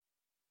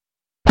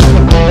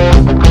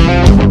All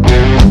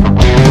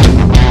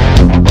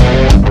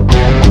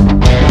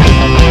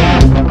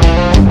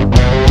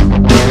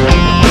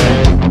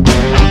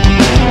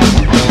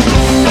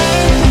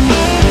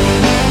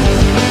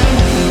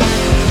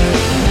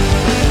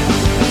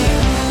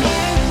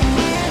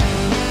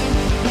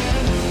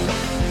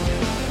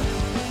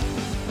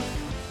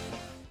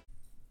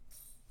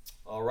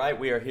right,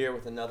 we are here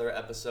with another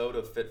episode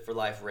of Fit for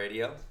Life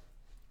Radio,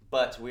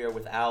 but we are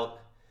without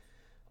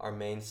our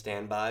main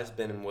standbys,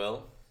 Ben and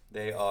Will.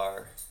 They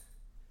are,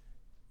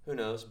 who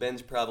knows?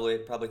 Ben's probably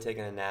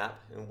taking a nap,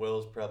 and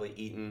Will's probably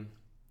eating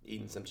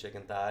some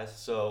chicken thighs.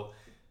 So,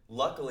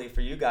 luckily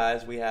for you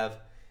guys, we have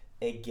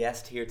a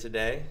guest here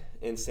today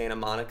in Santa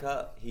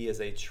Monica. He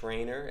is a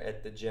trainer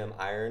at the gym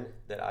Iron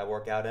that I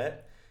work out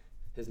at.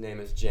 His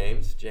name is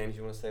James. James,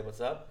 you want to say what's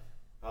up?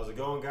 How's it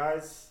going,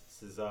 guys?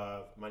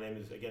 My name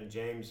is, again,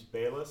 James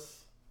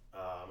Bayless.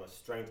 I'm a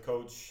strength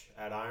coach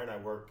at Iron. I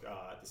work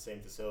at the same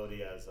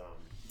facility as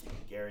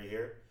Gary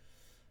here.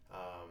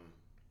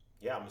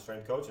 I'm a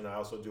strength coach, and I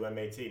also do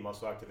MAT,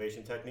 muscle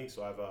activation technique,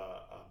 so I have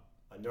a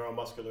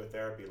neuromuscular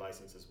therapy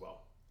license as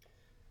well.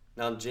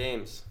 Now,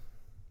 James,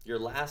 your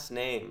last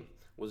name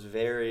is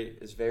very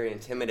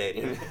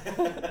intimidating.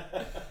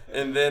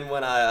 And then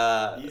when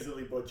I...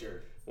 easily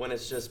butchered. When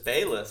it's just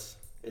Bayless...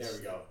 There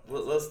we go.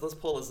 Let's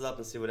pull this up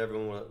and see what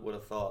everyone would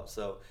have thought.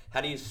 So,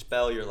 how do you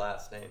spell your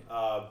last name?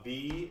 Balazs.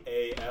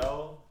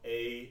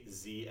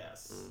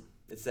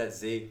 It's that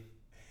Z.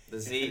 The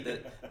Z.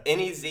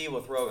 Any Z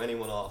will throw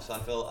anyone off. So I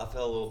feel a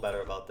little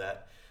better about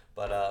that.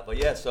 But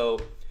yeah. So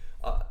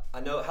I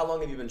know. How long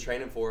have you been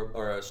training for,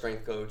 or a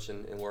strength coach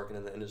and working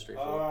in the industry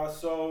for?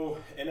 So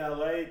in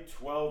LA,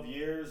 12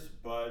 years.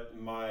 But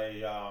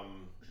my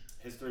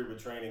history with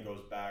training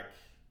goes back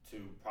to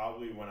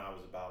probably when I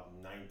was about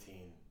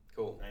 19.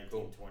 Cool.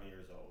 20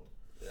 years old.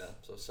 Yeah,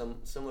 so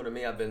similar to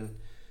me, I've been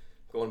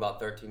going about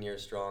 13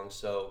 years strong.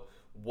 So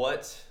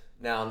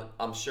now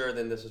I'm sure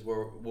then this is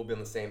where we'll be on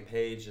the same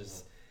page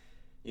is,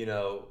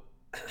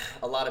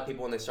 a lot of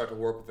people when they start to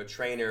work with a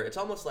trainer, it's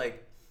almost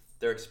like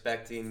they're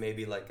expecting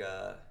maybe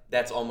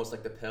that's almost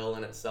like the pill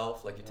in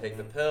itself. Like you take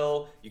the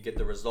pill, you get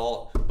the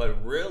result,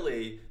 but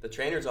really the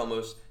trainer's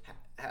almost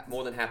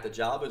more than half the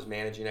job is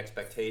managing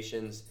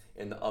expectations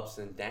and the ups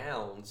and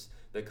downs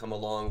that come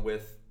along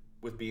with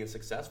being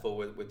successful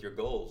with your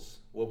goals.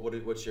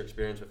 What's your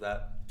experience with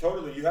that?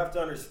 Totally. You have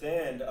to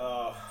understand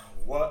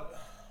what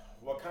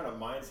kind of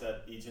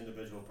mindset each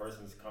individual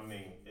person is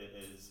coming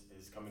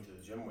to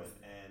the gym with.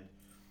 And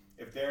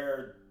if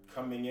they're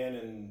coming in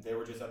and they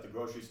were just at the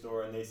grocery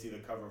store and they see the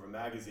cover of a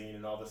magazine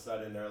and all of a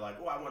sudden they're like,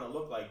 oh, I want to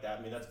look like that.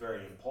 I mean, that's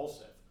very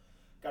impulsive.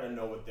 Got to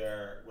know what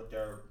their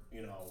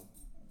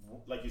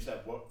like you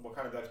said, what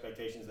kind of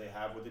expectations they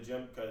have with the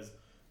gym, because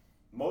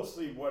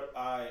mostly what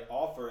I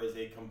offer is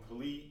a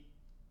complete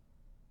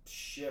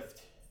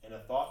shift in a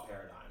thought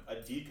paradigm, a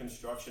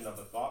deconstruction of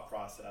a thought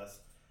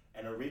process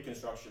and a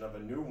reconstruction of a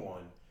new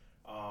one.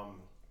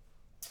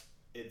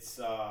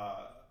 It's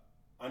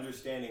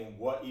understanding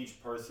what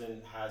each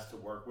person has to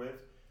work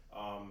with,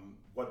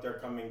 what they're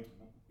coming,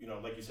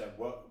 like you said,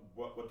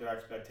 what their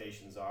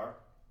expectations are,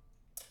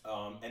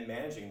 and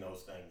managing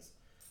those things.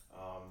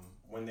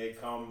 When they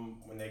come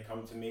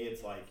to me,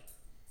 it's like,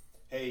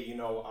 hey,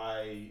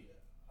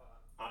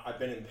 I've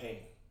been in pain,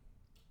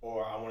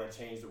 or I want to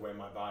change the way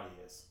my body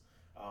is,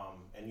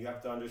 and you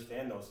have to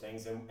understand those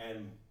things. And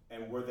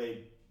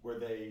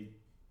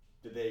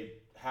did they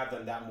have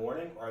them that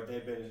morning, or have they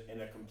been in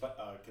a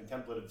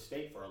contemplative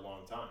state for a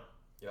long time?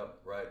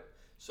 Yep, right.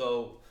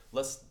 So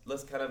let's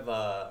kind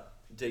of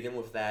dig in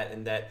with that,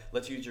 and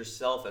let's use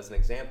yourself as an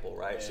example,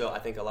 right? Yeah. So I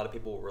think a lot of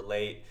people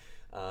relate.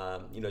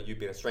 You've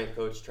been a strength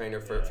coach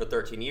trainer for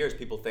 13 years.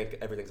 People think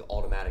everything's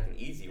automatic and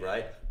easy,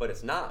 right? But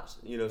it's not.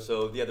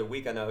 So the other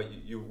week, I know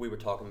we were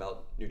talking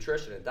about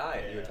nutrition and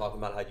diet. Yeah. You were talking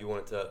about how you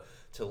wanted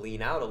to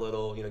lean out a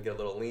little, get a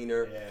little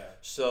leaner. Yeah.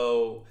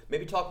 So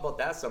maybe talk about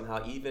that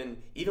somehow. Even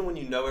when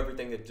you know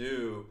everything to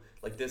do,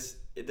 like this,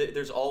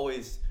 there's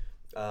always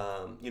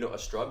a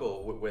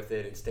struggle with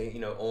it and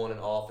staying on and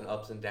off and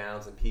ups and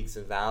downs and peaks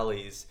and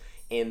valleys.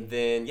 And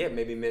then,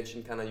 maybe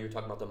mention kind of, you were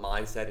talking about the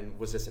mindset, and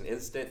was this an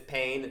instant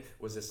pain?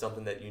 Was this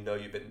something that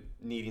you've been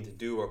needing to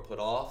do or put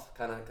off?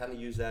 Kind of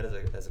use that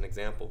as an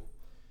example.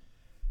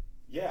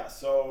 Yeah,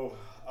 so,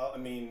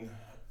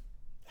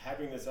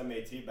 having this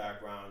MAT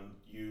background,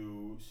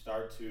 you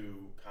start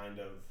to kind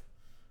of,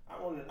 I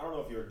don't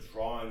know if you're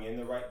drawing in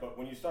the right, but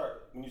when you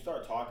start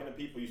talking to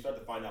people, you start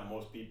to find out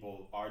most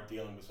people are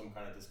dealing with some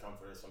kind of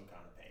discomfort or some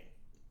kind of pain.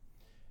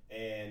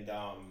 And,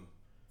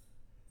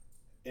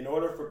 in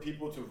order for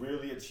people to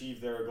really achieve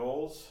their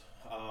goals,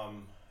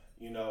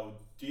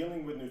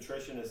 dealing with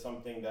nutrition is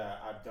something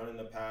that I've done in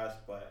the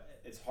past, but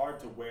it's hard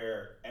to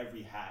wear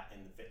every hat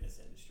in the fitness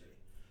industry.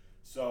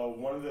 So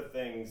one of the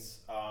things,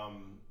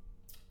 going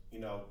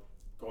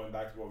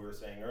back to what we were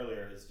saying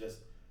earlier, is just,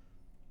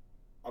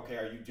 okay,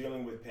 are you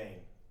dealing with pain?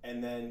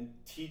 And then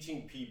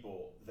teaching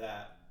people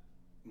that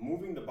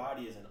moving the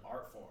body is an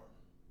art form.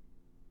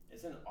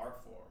 It's an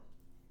art form.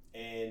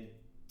 And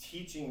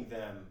teaching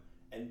them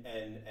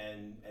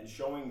and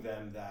showing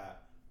them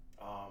that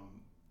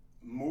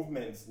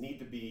movements need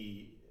to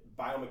be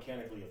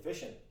biomechanically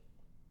efficient.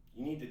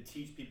 You need to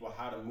teach people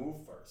how to move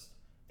first.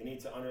 They need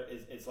to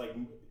it's like,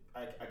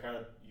 I kind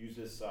of use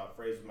this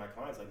phrase with my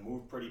clients, like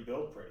move pretty,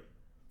 build pretty,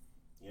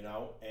 you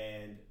know?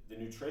 And the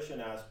nutrition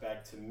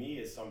aspect to me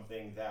is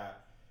something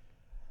that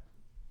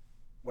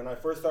when I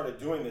first started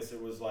doing this,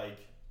 it was like,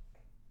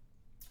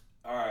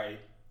 all right,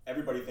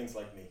 everybody thinks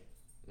like me.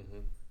 Mm-hmm.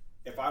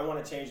 If I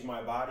want to change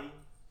my body,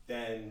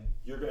 then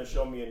you're going to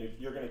show me,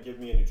 you're going to give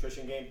me a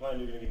nutrition game plan,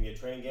 you're going to give me a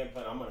training game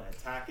plan, I'm going to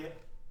attack it,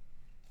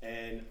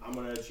 and I'm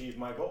going to achieve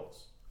my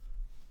goals.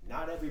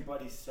 Not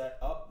everybody's set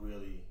up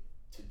really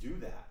to do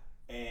that.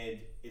 And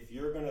if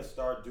you're going to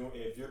start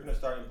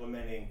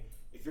implementing,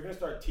 if you're going to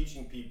start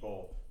teaching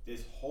people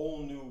this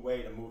whole new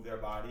way to move their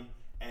body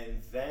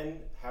and then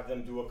have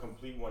them do a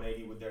complete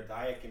 180 with their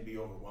diet, can be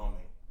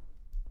overwhelming.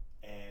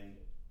 And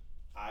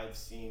I've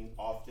seen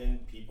often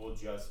people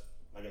just,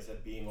 like I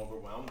said, being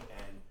overwhelmed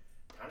and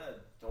kind of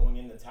throwing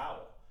in the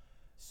towel.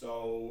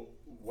 So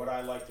what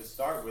I like to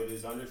start with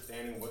is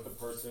understanding what the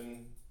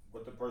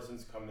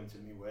person's coming to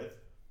me with,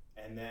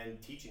 and then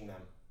teaching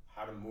them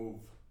how to move,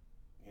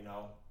 you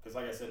know, because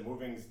like I said,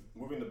 moving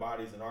the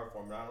body is an art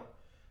form.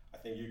 I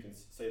think you can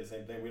say the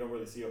same thing. We don't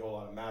really see a whole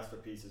lot of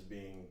masterpieces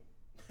being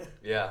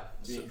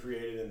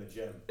created in the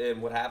gym.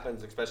 And what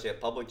happens, especially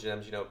at public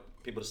gyms, you know,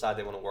 people decide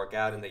they want to work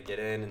out and they get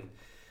in,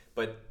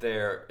 but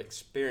their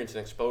experience and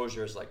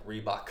exposure is like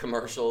Reebok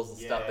commercials and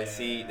stuff. They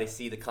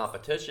see the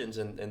competitions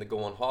and they're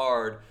going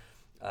hard,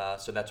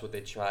 so that's what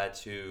they try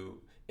to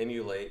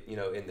emulate, you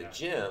know, in the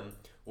gym.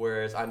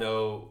 Whereas I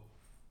know,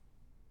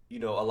 you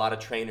know, a lot of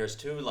trainers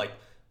too, like,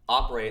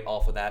 operate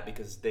off of that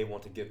because they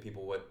want to give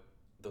people what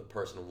the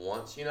person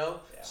wants, you know?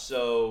 Yeah.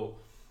 So,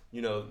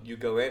 you know, you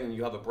go in and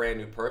you have a brand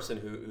new person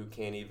who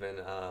can't even,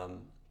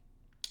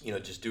 you know,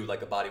 just do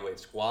like a bodyweight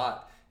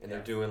squat, and they're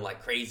doing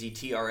like crazy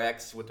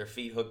TRX with their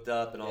feet hooked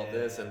up and all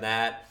this and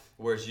that.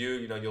 Whereas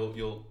you know,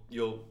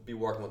 you'll be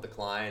working with the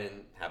client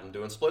and have them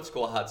doing split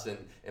squats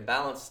and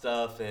balance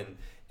stuff and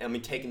I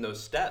mean, taking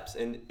those steps.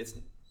 And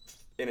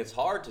it's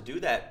hard to do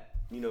that,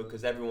 you know,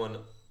 because everyone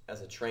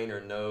as a trainer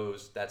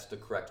knows that's the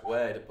correct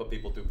way to put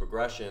people through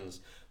progressions,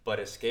 but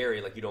it's scary.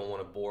 Like, you don't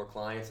want to bore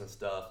clients and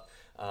stuff.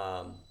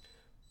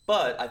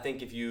 But I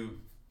think if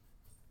you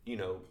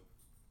know,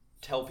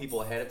 tell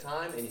people ahead of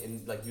time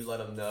and like you let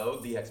them know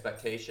the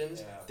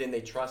expectations, then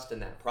they trust in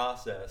that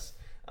process.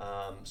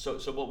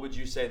 So what would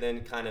you say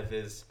then kind of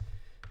is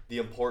the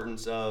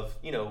importance of,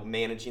 you know,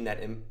 managing that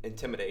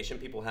intimidation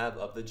people have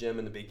of the gym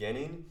in the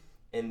beginning,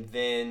 and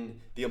then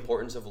the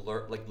importance of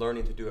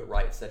learning to do it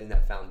right, setting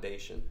that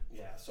foundation?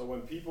 Yeah. So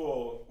when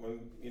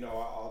you know,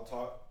 I'll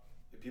talk,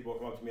 people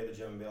come up to me at the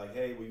gym and be like,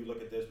 hey, will you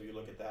look at this? Will you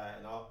look at that?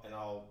 And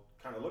I'll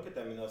kind of look at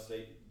them and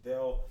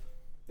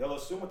they'll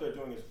assume what they're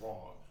doing is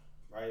wrong,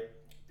 right?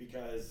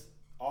 Because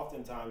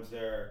oftentimes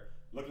they're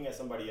looking at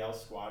somebody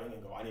else squatting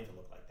and go, I need to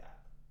look like that,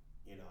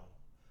 you know,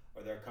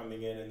 or they're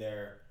coming in and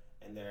they're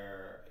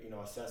you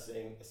know,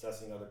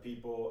 assessing other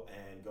people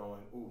and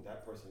going, ooh,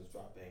 that person's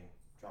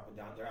dropping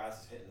down, their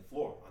ass is hitting the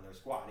floor on their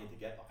squat. I need to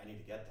get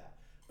that.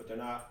 But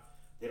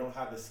they don't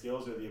have the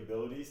skills or the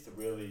abilities to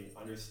really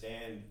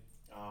understand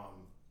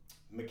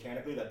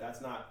mechanically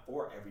that's not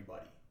for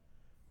everybody.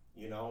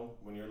 You know,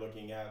 when you're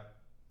looking at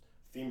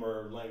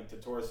femur length to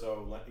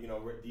torso, you know,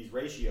 these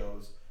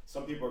ratios,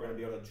 some people are going to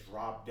be able to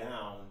drop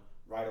down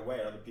right away.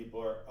 Other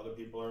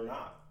people are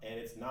not. And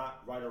it's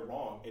not right or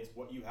wrong. It's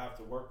what you have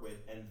to work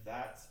with. And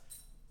that's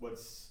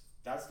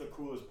the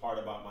coolest part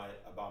about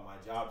my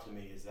job to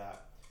me, is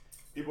that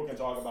people can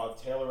talk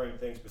about tailoring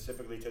things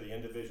specifically to the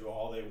individual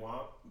all they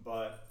want,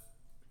 but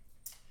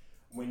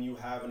when you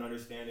have an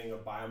understanding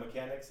of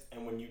biomechanics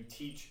and when you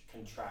teach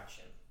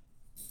contraction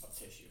of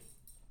tissue,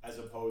 as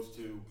opposed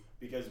to,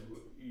 because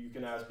you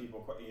can ask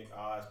people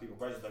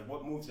questions like,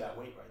 what moves that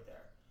weight right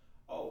there?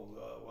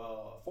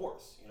 Well,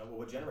 force. You know, well,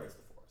 what generates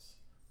the force?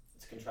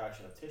 It's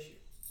contraction of tissue.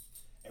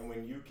 And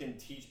when you can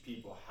teach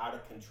people how to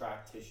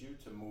contract tissue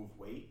to move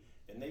weight,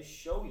 then they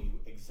show you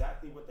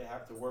exactly what they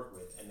have to work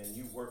with, and then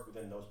you work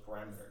within those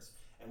parameters.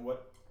 And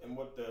what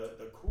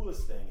the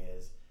coolest thing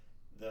is,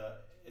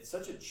 it's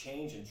such a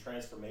change and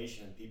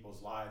transformation in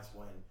people's lives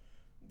when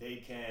they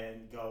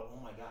can go, oh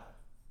my God,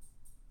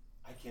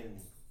 I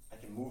can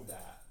move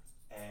that,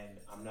 and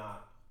I'm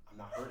not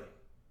hurting.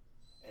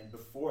 And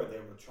before, they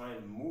were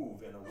trying to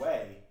move in a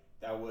way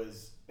that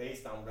was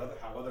based on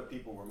how other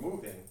people were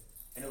moving,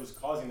 and it was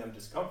causing them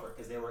discomfort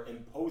because they were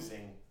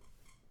imposing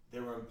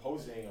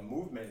a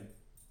movement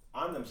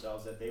on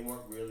themselves that they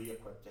weren't really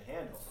equipped to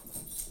handle.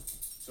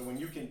 So when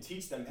you can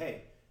teach them,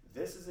 hey,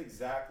 this is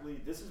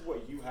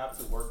what you have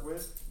to work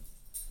with,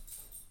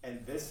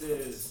 and this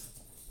is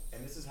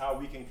how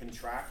we can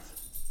contract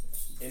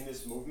in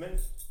this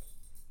movement,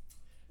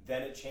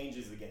 then it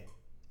changes the game.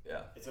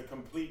 Yeah. It's a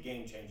complete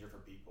game changer for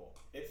people.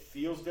 It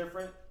feels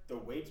different. The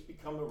weights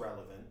become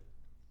irrelevant.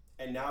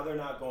 And now they're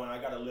not going, I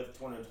got to lift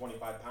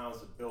 225 pounds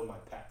to build my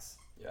pecs.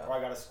 Or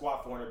I got to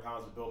squat 400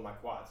 pounds to build my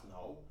quads.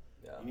 No.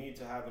 Yeah. You need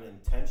to have an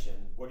intention.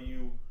 What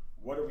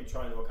what are we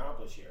trying to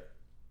accomplish here?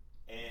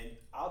 And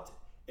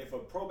if a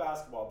pro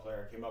basketball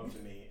player came up to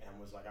me and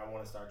was like, I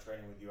want to start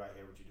training with you, I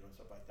hear what you do and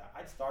stuff like that,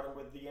 I'd start him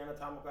with the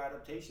anatomical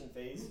adaptation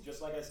phase,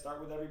 just like I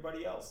start with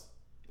everybody else.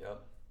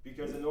 Yep.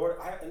 Because and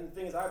the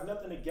thing is, I have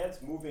nothing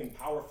against moving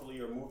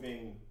powerfully or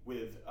moving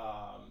with,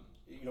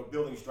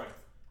 building strength.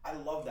 I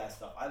love that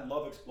stuff. I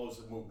love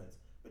explosive movements.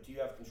 But do you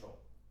have control?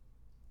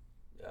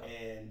 Yeah.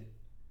 And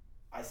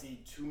I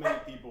see too many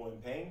people in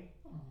pain.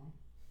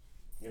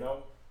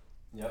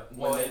 Yep.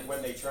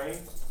 When they train.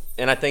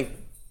 And I think,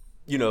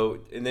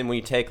 and then when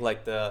you take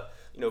like the,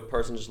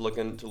 person just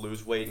looking to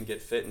lose weight and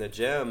get fit in the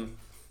gym,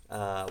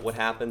 what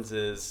happens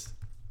is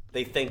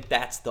they think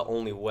that's the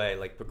only way,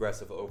 like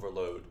progressive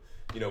overload,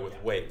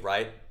 with weight,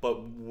 right?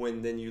 But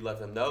when then you let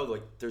them know,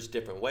 like, there's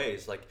different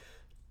ways, like,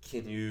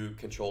 can you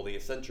control the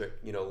eccentric,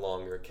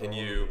 longer? Can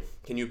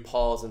you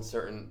pause in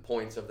certain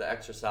points of the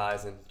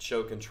exercise and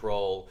show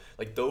control?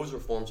 Like, those are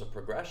forms of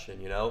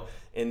progression,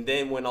 And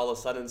then when all of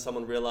a sudden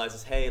someone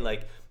realizes, hey,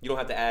 like, you don't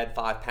have to add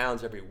 5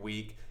 pounds every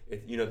week.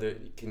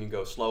 Can you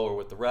go slower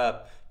with the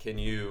rep? Can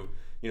you,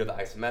 the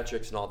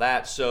isometrics and all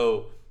that?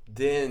 So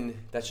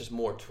then that's just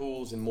more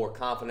tools and more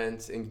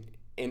confidence and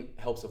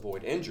helps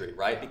avoid injury,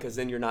 right? Yeah. Because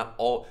then you're not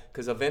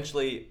because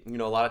eventually, a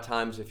lot of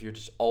times if you're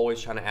just always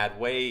trying to add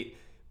weight,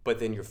 but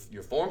then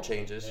your form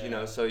changes,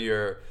 so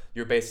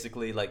you're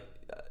basically like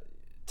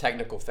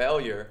technical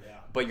failure,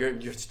 but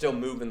you're still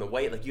moving the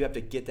weight. Like, you have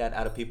to get that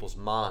out of people's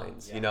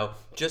minds,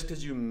 just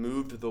because you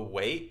moved the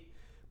weight,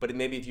 but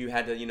maybe if you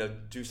had to,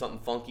 do something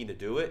funky to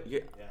do it,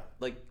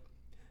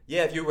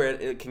 if you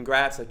were,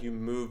 congrats, like you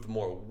moved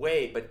more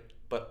weight,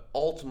 but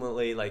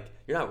ultimately, like,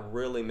 you're not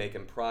really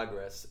making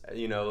progress,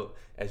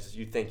 as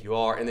you think you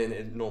are, and then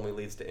it normally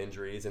leads to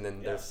injuries, and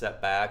then there's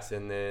setbacks,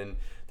 and then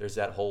there's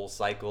that whole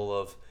cycle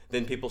of,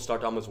 then people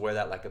start to almost wear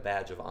that like a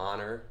badge of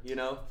honor,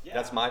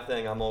 That's my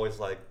thing. I'm always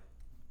like,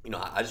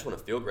 I just want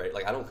to feel great.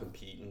 Like, I don't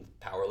compete in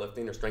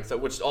powerlifting or strength,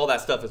 which all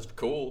that stuff is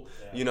cool,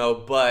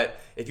 but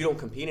if you don't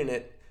compete in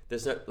it,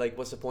 there's no, like,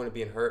 what's the point of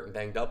being hurt and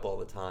banged up all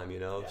the time,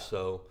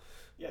 so...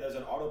 Yeah, there's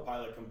an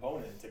autopilot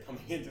component to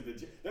coming into the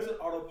gym. There's an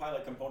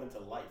autopilot component to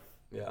life.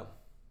 Yeah.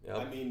 Yep.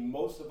 I mean,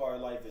 most of our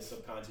life is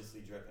subconsciously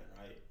driven,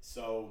 right?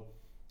 So,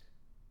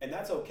 and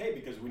that's okay,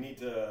 because we need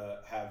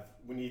that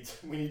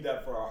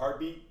for our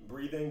heartbeat,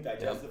 breathing,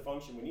 digestive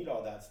function. We need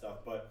all that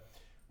stuff. But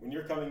when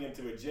you're coming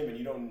into a gym and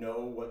you don't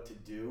know what to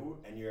do,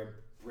 and you're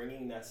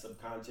bringing that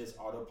subconscious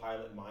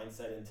autopilot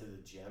mindset into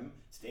the gym,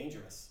 it's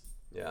dangerous.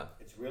 Yeah.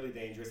 It's really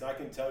dangerous. And I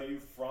can tell you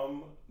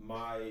from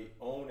my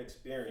own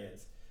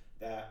experience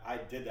that I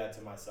did that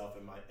to myself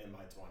in my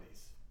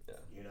 20s. Yeah.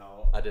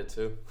 I did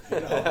too.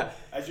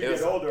 As you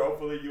get older,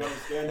 hopefully you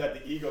understand that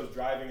the ego's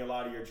driving a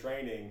lot of your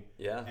training.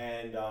 Yeah.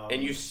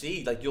 And you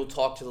see, like, you'll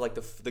talk to like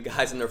the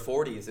guys in their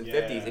 40s and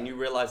 50s, and you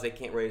realize they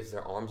can't raise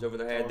their arms over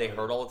their head. Totally. They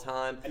hurt all the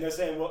time. And they're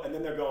saying, well, and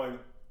then they're going,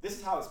 this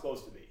is how it's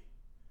supposed to be.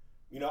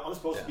 I'm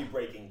supposed to be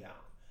breaking down.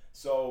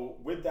 So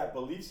with that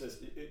belief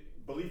system,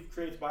 belief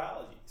creates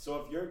biology.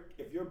 So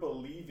if you're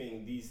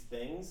believing these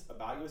things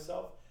about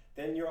yourself,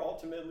 then you're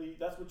ultimately,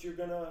 that's what you're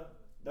gonna have.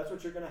 That's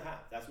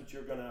what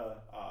you're gonna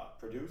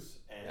produce,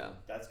 and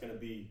that's gonna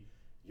be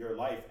your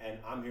life. And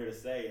I'm here to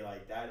say,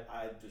 like, that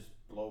I just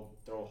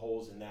throw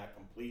holes in that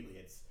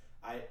completely.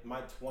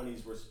 My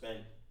 20s were spent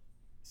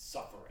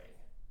suffering.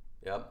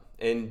 Yep.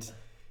 And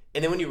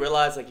then when you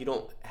realize, like, you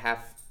don't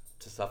have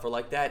to suffer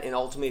like that, and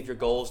ultimately if your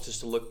goal is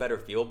just to look better,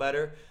 feel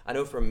better. I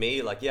know for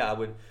me, like, I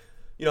would.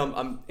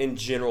 I'm in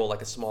general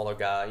like a smaller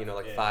guy,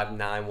 5'9",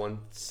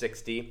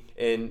 160,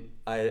 and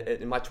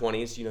in my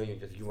 20s,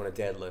 you want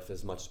to deadlift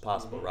as much as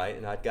possible, right?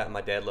 And I'd gotten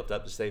my deadlift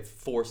up to say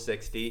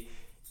 460,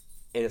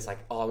 and it's like,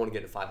 oh, I want to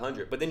get to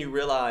 500. But then you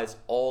realize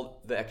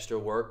all the extra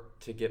work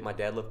to get my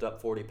deadlift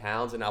up 40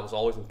 pounds, and I was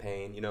always in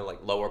pain, like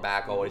lower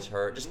back always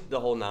hurt, just the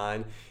whole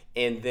nine.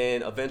 And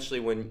then eventually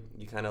when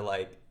you kind of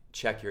like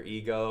check your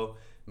ego,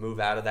 move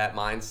out of that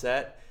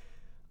mindset,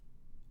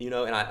 and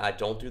I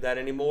don't do that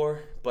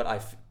anymore, but I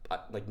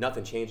like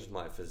nothing changes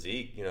my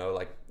physique,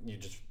 like you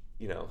just,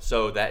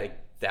 so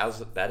that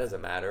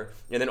doesn't matter.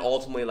 And then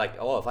ultimately, like,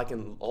 all of a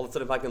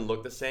sudden if I can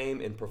look the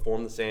same and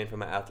perform the same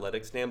from an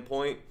athletic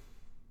standpoint,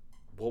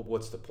 well,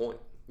 what's the point,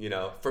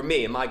 for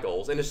me and my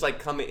goals? And it's like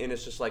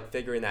it's just like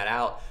figuring that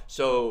out.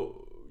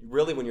 So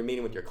really when you're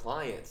meeting with your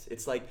clients,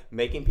 it's like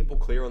making people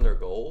clear on their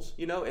goals,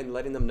 and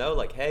letting them know,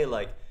 like, hey,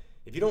 like,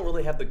 if you don't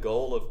really have the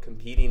goal of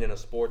competing in a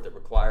sport that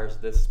requires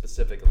this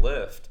specific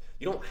lift,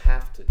 you don't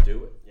have to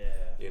do it.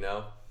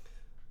 Yeah.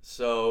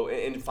 So,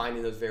 and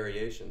finding those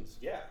variations.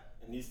 Yeah,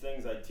 and these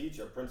things I teach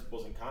are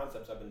principles and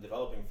concepts I've been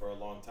developing for a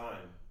long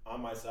time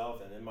on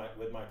myself and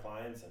with my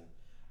clients, and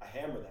I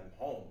hammer them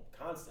home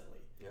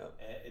constantly. Yeah.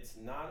 And it's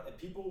not,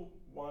 people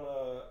want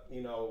to,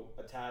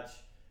 attach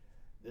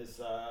this,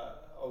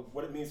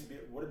 what it means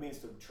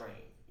to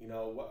train.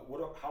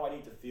 How I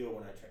need to feel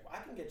when I train. Well,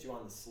 I can get you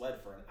on the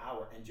sled for an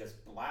hour and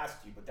just blast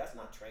you, but that's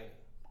not training.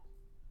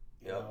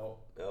 You know?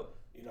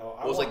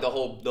 It was like the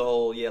whole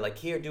like,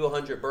 here, do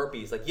 100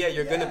 burpees. Like,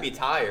 you're gonna be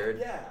tired.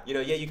 Yeah.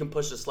 You can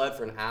push the sled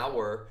for an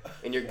hour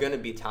and you're gonna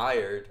be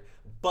tired,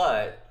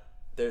 but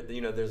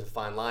there's a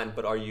fine line,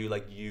 but are you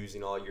like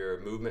using all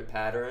your movement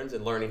patterns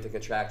and learning to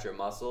contract your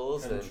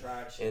muscles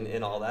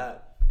and all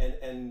that?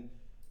 And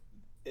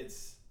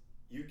it's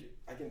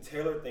I can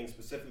tailor things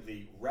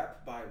specifically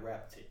rep by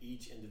rep to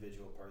each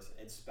individual person.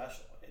 It's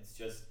special. It's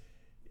just,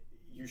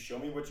 you show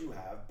me what you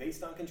have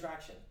based on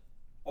contraction.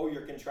 Oh,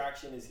 your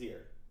contraction is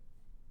here,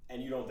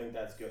 and you don't think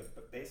that's good,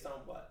 but based on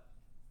what?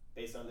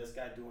 Based on this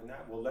guy doing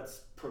that? Well,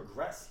 let's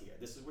progress here.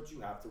 This is what you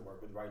have to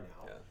work with right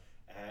now.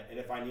 Yeah. And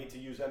if I need to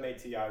use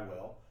MAT, I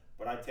will.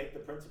 But I take the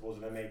principles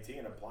of MAT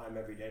and apply them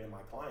every day to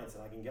my clients,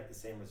 and I can get the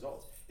same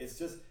results. It's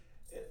just,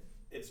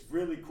 it's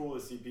really cool to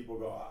see people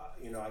go,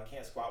 I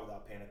can't squat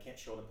without pain. I can't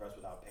shoulder press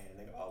without pain. And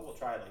they go, oh, we'll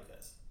try it like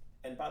this.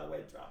 And by the way,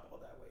 drop all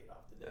that weight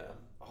off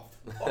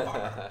the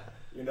bar,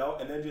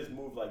 and then just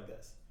move like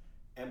this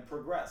and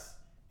progress.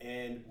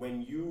 And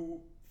when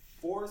you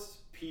force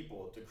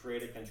people to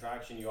create a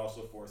contraction, you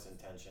also force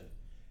intention,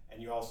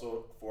 and you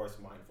also force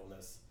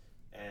mindfulness.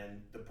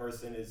 And the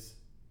person is,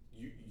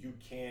 you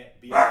can't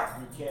be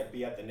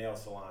at the nail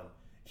salon.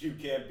 You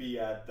can't be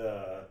at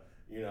the,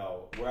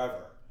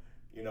 wherever.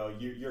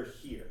 You're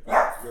here.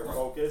 You're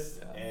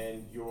focused,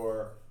 and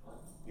you're,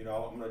 I'm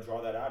going to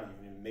draw that out of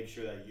you and make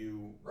sure that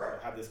you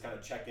have this kind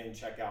of check-in,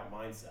 check-out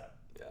mindset.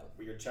 Yeah.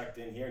 Where you're checked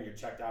in here and you're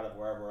checked out of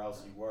wherever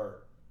else you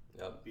were.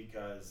 Yep.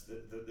 Because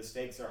the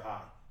stakes are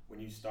high when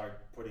you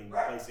start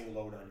placing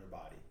load on your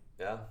body.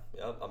 Yeah.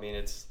 Yep. I mean,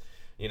 it's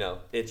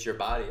your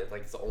body. It's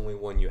like it's the only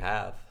one you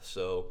have.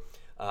 So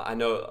I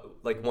know,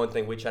 like, one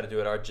thing we try to do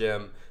at our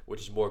gym,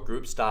 which is more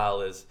group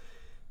style, is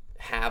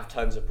have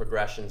tons of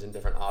progressions and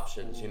different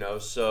options.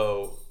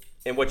 So,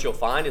 and what you'll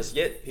find is,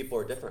 people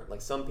are different.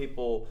 Like, some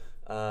people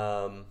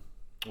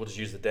we'll just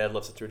use the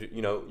deadlifts.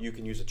 You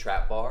can use a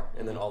trap bar,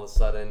 and then all of a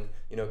sudden,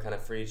 kind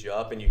of frees you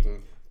up, and you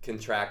can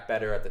contract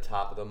better at the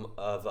top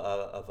of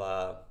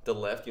the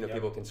lift.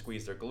 People can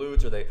squeeze their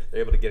glutes, or they're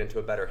able to get into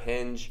a better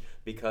hinge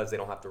because they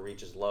don't have to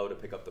reach as low to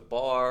pick up the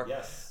bar.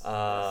 Yes.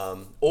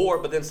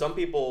 But then some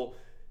people,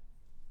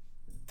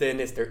 then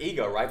it's their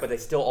ego, right? But they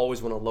still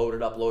always want to load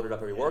it up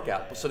every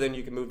workout. Yeah. So then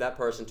you can move that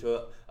person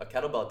to a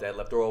kettlebell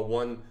deadlift or a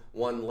one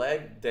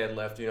leg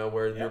deadlift,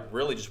 where you're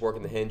really just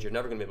working the hinge. You're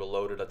never going to be able to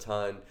load it a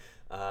ton.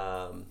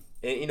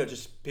 And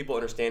just people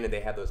understanding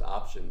they have those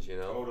options.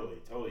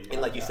 Totally.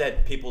 And like you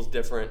said, people's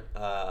different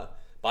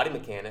body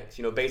mechanics,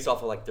 based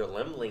off of like their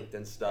limb length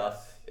and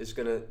stuff, is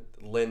going to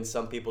lend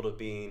some people to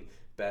being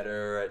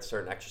better at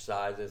certain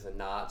exercises and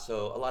not.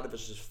 So a lot of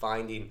it's just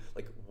finding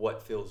like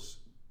what feels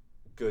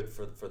good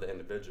for the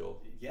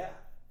individual. Yeah,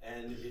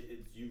 and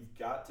you've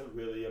got to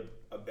really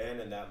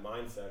abandon that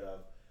mindset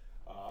of,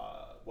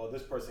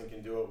 this person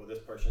can do it. Well, this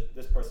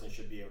person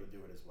should be able to do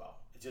it as well.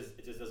 It just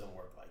doesn't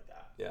work like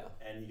that. Yeah.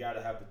 And you got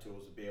to have the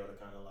tools to be able to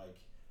kind of like,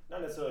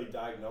 not necessarily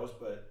diagnose,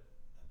 but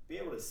be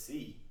able to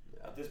see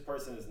that this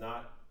person is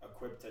not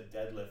equipped to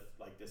deadlift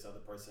like this other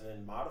person,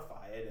 and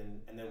modify it,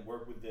 and then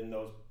work within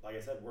those, like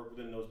I said, work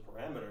within those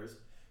parameters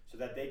so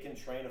that they can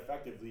train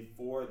effectively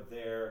for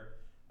their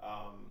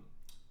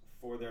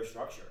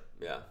structure.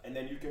 Yeah. And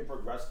then you can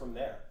progress from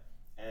there.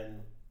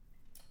 And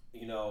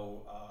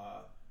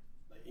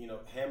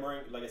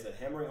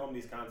hammering home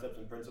these concepts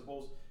and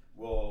principles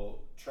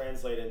will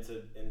translate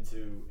into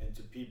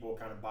people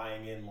kind of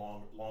buying in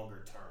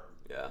longer term.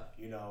 Yeah.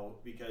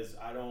 Because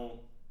I don't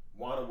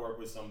want to work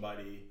with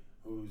somebody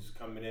who's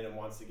coming in and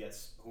wants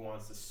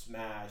to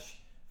smash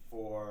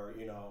for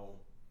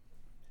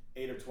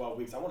 8 or 12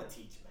 weeks. I want to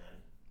teach, man.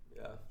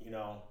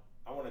 Yeah.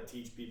 I want to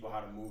teach people how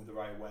to move the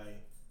right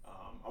way.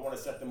 I want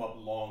to set them up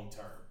long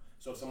term.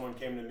 So if someone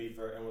came to me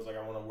and was like,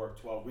 I want to work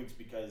 12 weeks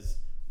because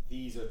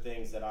these are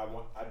things that I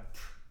want,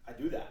 I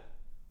do that.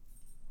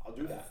 I'll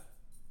do that.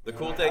 The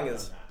cool thing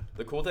is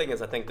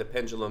I think the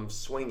pendulum's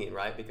swinging,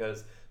 right?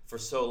 Because for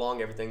so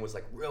long everything was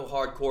like real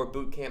hardcore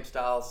boot camp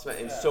style,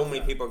 and so many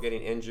people are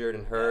getting injured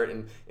and hurt,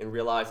 and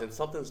realizing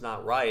something's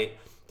not right,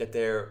 that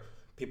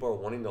people are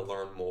wanting to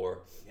learn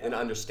more and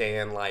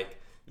understand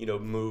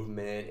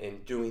movement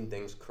and doing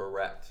things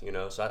correct,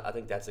 So I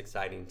think that's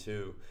exciting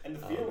too. And the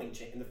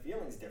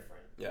feeling's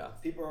different. Yeah.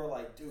 People are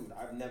like, dude,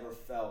 I've never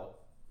felt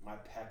my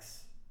pecs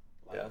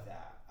like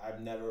that.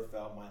 I've never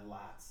felt my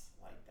lats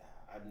like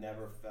that. I've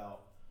never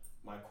felt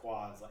my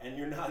quads, and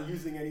you're not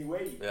using any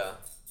weight. Yeah.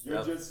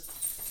 You're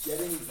just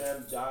getting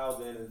them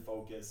dialed in and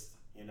focused,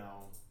 and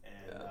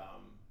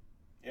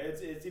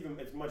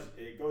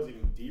it goes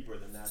even deeper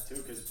than that too.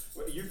 Because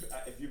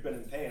if you've been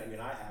in pain,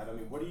 I have.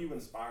 What are you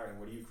inspiring?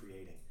 What are you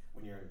creating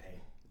when you're in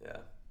pain? Yeah,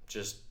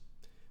 just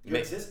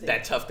existing.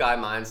 That tough guy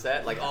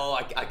mindset. Like,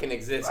 I can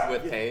exist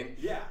with pain.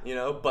 Yeah.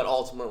 But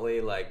ultimately,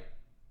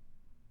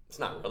 it's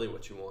not really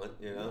what you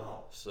want.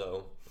 No.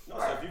 So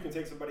if you can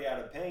take somebody out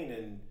of pain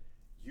and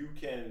you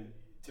can,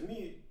 to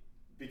me,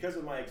 because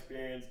of my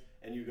experience,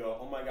 and you go,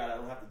 oh my God, I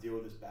don't have to deal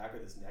with this back or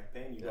this neck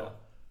pain. You go,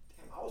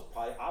 damn, I was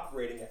probably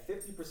operating at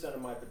 50%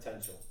 of my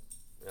potential.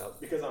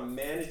 Yep. Because I'm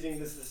managing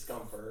this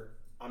discomfort.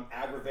 I'm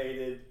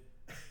aggravated.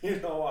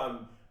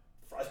 I'm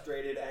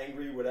frustrated,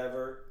 angry,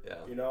 whatever. Yeah.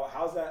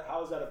 How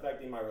is that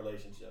affecting my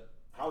relationship?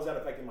 How is that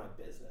affecting my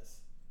business?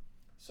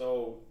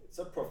 So it's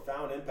a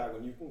profound impact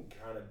when you can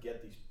kind of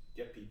get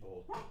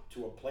people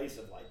to a place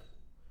of like,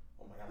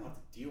 oh my God, I don't have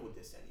to deal with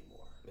this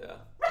anymore. Yeah.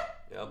 Yep.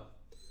 You know?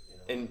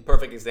 And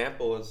perfect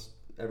example is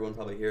everyone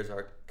probably hears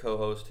our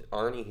co-host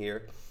Arnie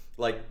here.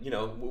 Like, you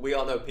know, we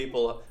all know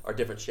people are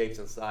different shapes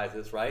and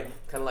sizes, right?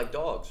 Kind of like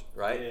dogs,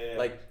 right? Yeah.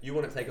 Like, you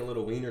want to take a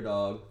little wiener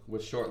dog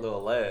with short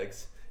little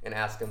legs and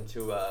ask them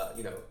to,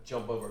 you know,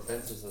 jump over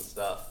fences and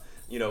stuff,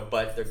 you know,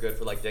 but they're good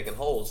for like digging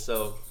holes.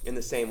 So in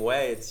the same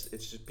way, it's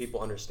just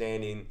people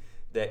understanding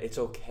that it's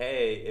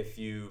okay if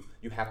you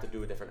have to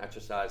do a different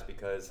exercise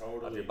because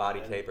of your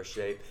body type or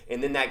shape,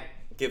 and then that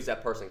gives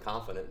that person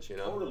confidence, you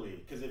know.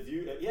 Totally, because if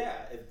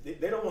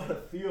they don't want to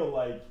feel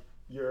like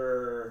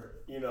you're,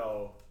 you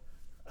know,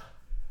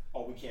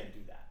 oh, we can't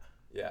do that.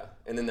 Yeah,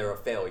 and then they're a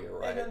failure,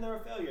 right? And then they're a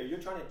failure. You're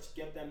trying to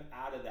get them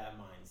out of that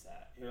mindset.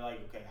 You're like,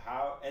 okay,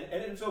 how? And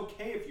it's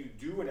okay if you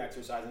do an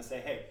exercise and say,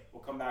 hey,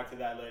 we'll come back to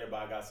that later, but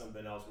I got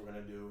something else we're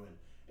gonna do,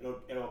 and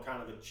it'll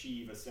kind of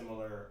achieve a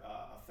similar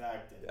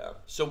effect. And yeah.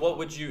 So what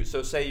would you?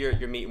 So say you're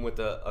meeting with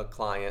a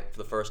client for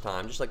the first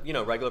time, just like, you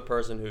know, regular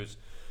person who's,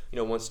 you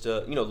know, wants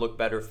to, you know, look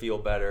better, feel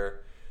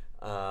better.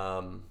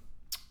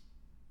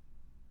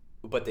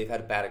 But they've had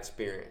a bad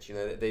experience. You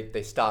know,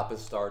 they stop and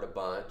start a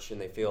bunch,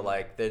 and they feel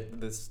like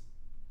this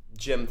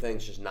gym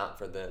thing's just not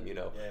for them. You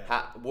know, Yeah.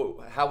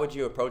 how would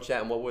you approach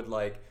that, and what would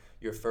like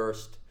your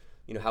first,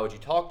 you know, how would you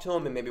talk to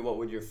them, and maybe what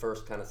would your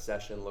first kind of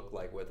session look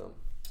like with them?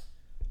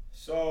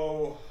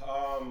 So,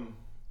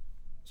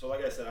 so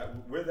like I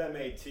said, with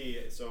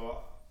MAT,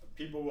 so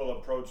people will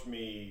approach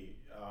me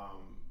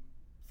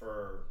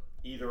for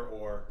either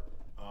or.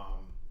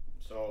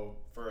 So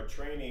for a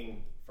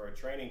training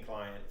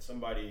client,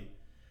 somebody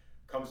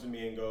comes to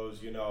me and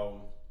goes, you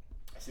know,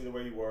 I see the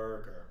way you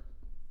work, or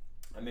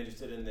I'm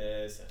interested in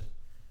this, and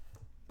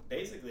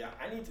basically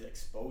I need to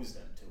expose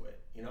them to it.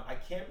 You know, I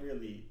can't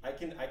really, I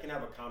can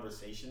have a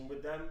conversation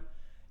with them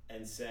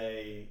and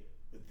say,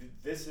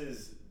 this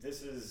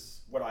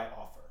is what I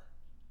offer.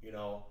 You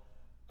know,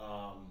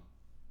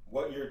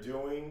 what you're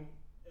doing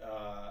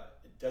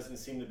it doesn't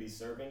seem to be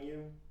serving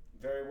you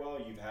very well.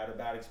 You've had a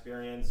bad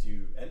experience.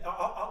 And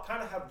I'll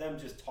kind of have them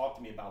just talk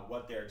to me about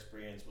what their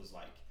experience was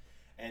like,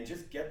 and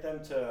just get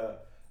them to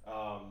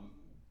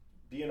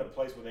be in a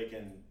place where they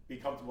can be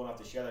comfortable enough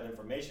to share that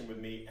information with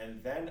me,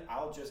 and then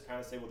I'll just kind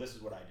of say, well, this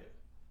is what I do,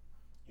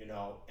 you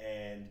know,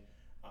 and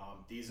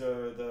this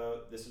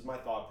is my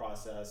thought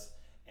process,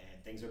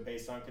 and things are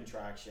based on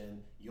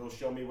contraction. You'll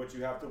show me what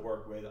you have to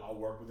work with. I'll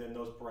work within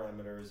those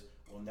parameters.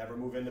 We'll never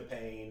move into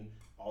pain.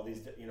 All these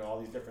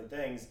different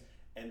things,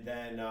 and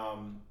then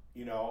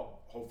you know,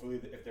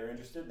 hopefully if they're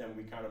interested, then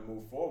we kind of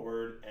move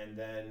forward, and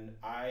then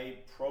I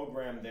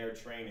program their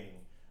training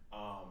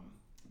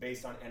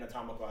based on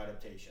anatomical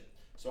adaptation.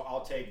 So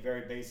I'll take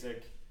very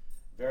basic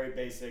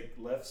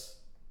lifts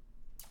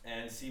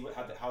and see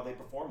how they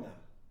perform them.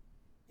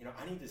 You know,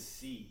 I need to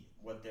see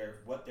what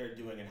they're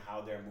doing and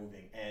how they're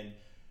moving, and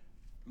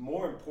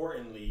more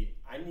importantly,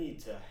 I need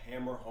to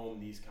hammer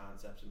home these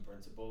concepts and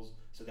principles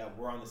so that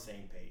we're on the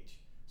same page,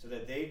 so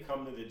that they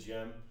come to the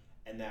gym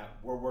and that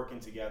we're working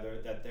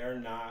together, that they're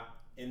not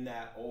in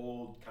that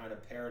old kind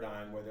of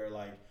paradigm where they're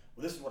like,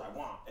 well, this is what I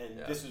want, and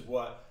this is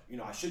what, you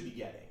know, I should be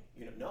getting.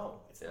 You know,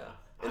 no, it's not.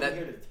 I'm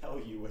here to tell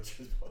you what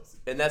you're supposed to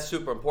do. And that's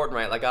super important,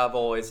 right? Like I've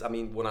always, I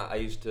mean, when I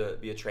used to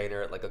be a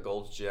trainer at like a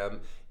Gold's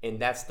Gym, and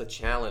that's the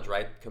challenge,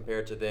 right?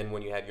 Compared to then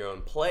when you have your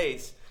own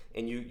place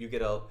and you get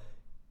to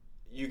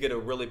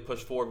really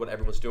push forward what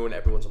everyone's doing,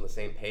 everyone's on the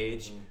same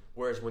page. Mm-hmm.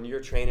 Whereas when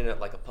you're training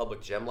at like a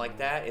public gym like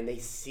that, and they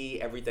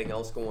see everything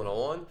else going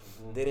on,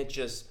 then and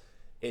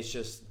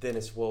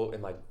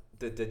like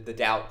the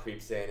doubt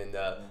creeps in, and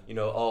the, you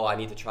know, oh, I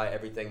need to try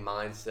everything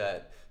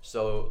mindset.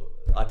 So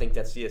I think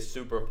that's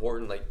super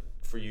important, like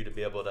for you to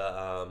be able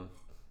to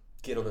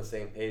get on the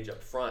same page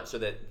up front, so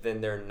that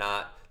then they're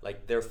not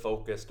like, they're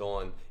focused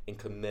on and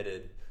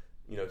committed,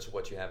 you know, to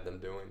what you have them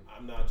doing.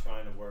 I'm not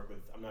trying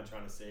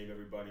to save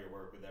everybody or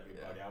work with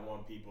everybody. Yeah. I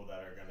want people that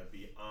are going to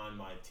be on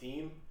my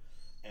team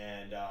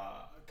and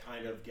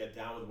kind of get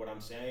down with what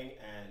I'm saying,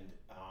 and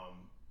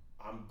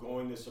I'm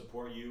going to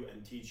support you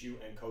and teach you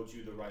and coach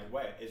you the right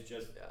way. It's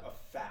just a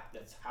fact.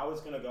 That's how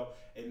it's going to go.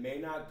 It may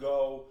not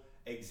go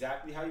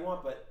exactly how you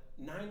want, but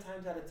 9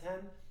 times out of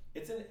 10,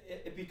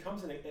 it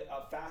becomes a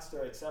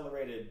faster,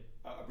 accelerated,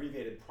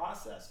 abbreviated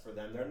process for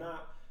them.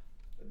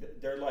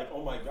 They're like,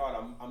 oh my God,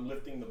 I'm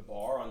lifting the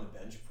bar on the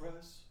bench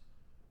press.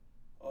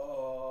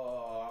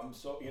 Oh, I'm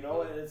so, you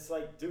know, and it's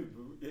like, dude,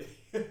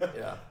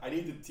 I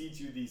need to teach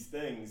you these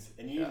things,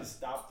 and you need to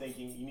stop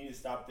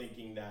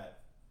thinking that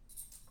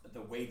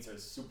the weights are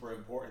super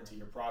important to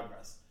your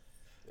progress.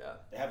 Yeah.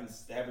 They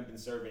haven't been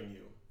serving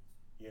you,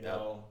 you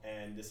know,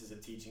 and this is a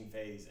teaching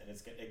phase, and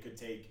it could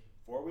take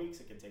 4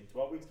 weeks, it could take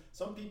 12 weeks.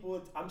 Some people,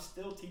 I'm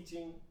still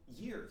teaching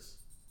years.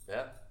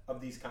 Yeah.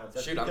 Of these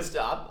concepts. Shoot, I'm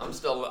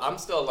still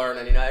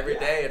learning. You know, every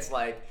day it's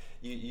like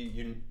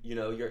you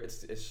know,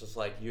 it's just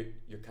like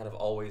you're kind of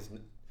always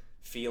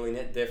feeling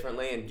it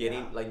differently and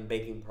getting like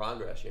making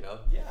progress. You know.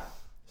 Yeah.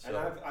 So. And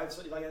I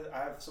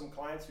have some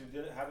clients who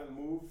haven't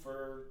moved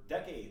for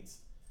decades,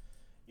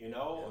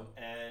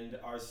 and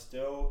are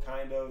still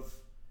kind of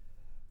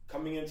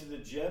coming into the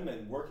gym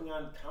and working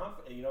on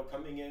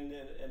coming in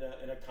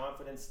a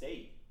confident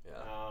state.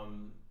 Yeah.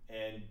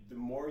 And the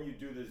more you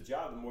do this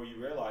job, the more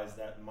you realize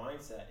that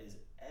mindset is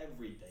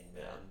everything,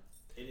 man.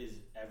 Yeah. It is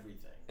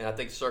everything. And I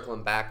think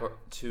circling back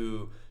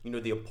to,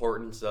 the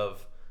importance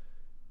of,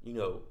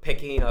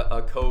 picking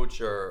a coach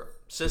or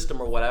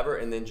system or whatever,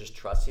 and then just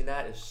trusting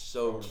that is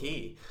so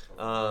key.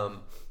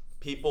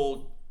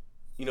 People,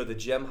 the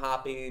gym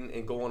hopping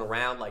and going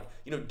around, like,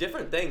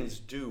 different things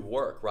do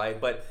work, right?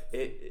 But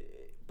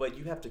but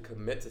you have to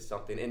commit to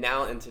something. And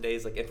now in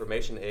today's like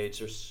information age,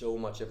 there's so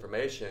much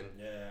information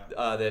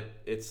that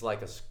it's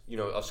like a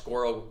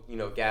squirrel,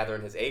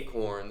 gathering his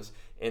acorns,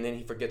 and then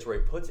he forgets where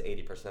he puts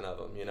 80% of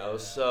them,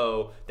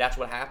 So that's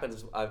what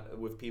happens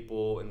with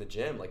people in the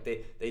gym. Like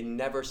they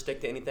never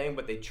stick to anything,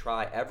 but they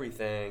try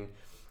everything.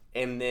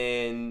 And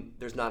then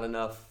there's not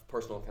enough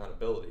personal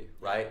accountability,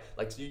 right?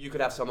 Like you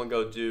could have someone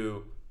go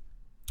do,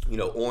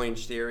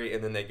 Orange Theory,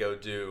 and then they go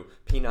do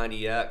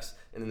P90X,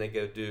 and then they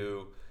go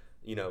do,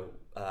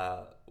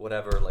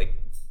 whatever, like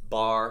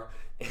bar,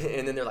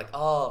 and then they're like,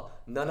 oh,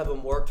 none of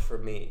them worked for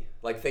me,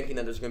 like thinking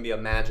that there's going to be a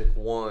magic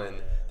one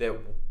that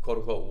quote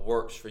unquote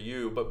works for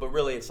you, but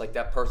really it's like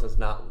that person's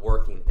not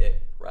working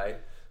it, right?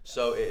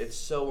 So it's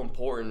so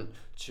important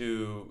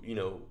to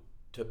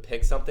to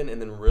pick something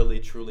and then really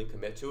truly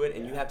commit to it,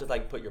 and you have to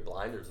like put your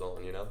blinders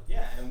on,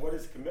 Yeah, and what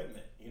is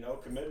commitment?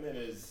 Commitment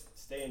is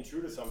staying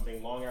true to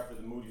something long after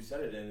the mood you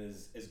set it in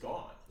is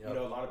gone. Yep.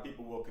 A lot of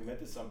people will commit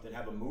to something,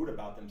 have a mood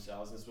about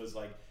themselves. This was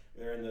like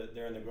they're in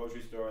the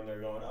grocery store and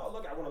they're going, oh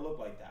look, I want to look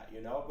like that,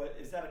 But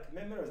is that a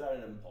commitment or is that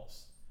an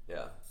impulse?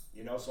 Yeah.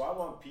 So I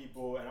want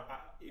people, and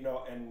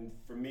and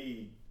for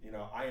me,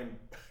 I am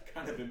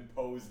kind of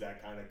impose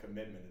that kind of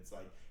commitment. It's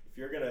like if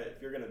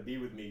you're gonna be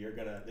with me,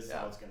 this is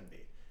how it's gonna be.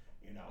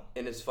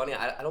 And it's funny,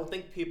 I don't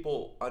think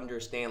people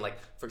understand, like,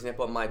 for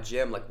example, in my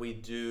gym, like, we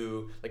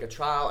do, like, a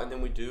trial, and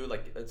then we do,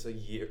 like, it's a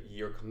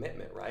year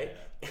commitment, right?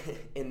 Yeah.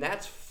 And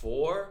that's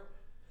for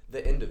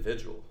the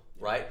individual,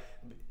 right?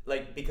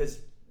 Like,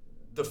 because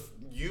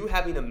you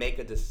having to make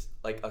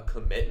a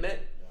commitment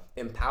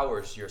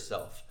empowers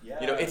yourself. Yes.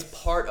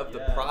 It's part of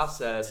the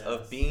process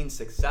of being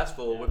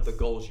successful with the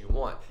goals you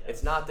want.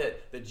 It's not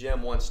that the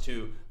gym wants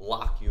to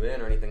lock you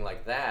in or anything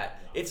like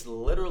that. No. It's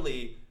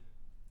literally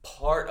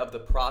part of the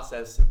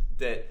process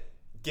that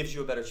gives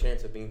you a better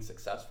chance of being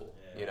successful,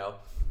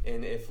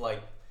 And if I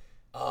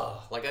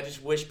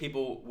just wish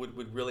people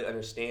would really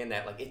understand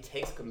that, like, it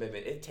takes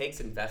commitment, it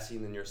takes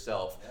investing in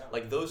yourself. Yeah.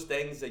 Like, those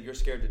things that you're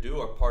scared to do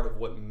are part of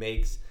what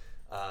makes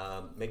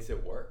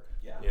it work,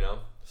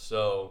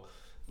 So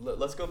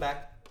let's go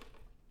back.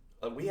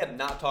 We had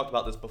not talked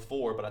about this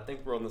before, but I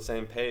think we're on the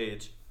same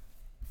page,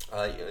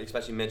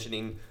 especially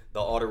mentioning the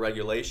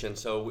auto-regulation.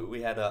 So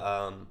we had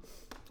a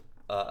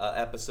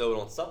episode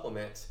on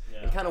supplements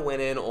and kind of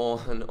went in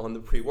on the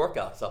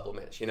pre-workout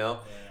supplements,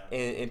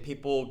 and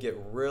people get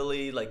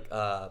really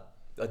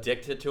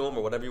addicted to them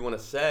or whatever you want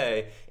to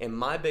say. And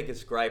my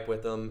biggest gripe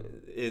with them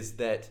is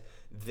that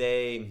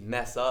they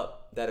mess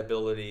up that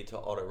ability to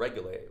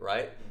auto-regulate,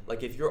 right? Mm-hmm.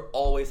 Like if you're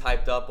always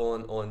hyped up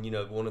on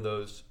one of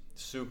those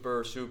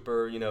super,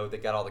 they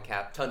got all the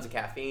tons of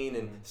caffeine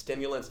and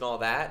stimulants and all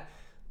that,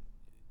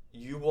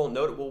 you won't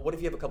know it. Well, what if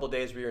you have a couple of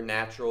days where you're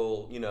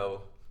natural,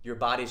 your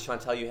body's trying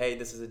to tell you, hey,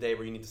 this is a day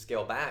where you need to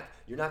scale back.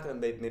 You're not going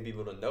to maybe be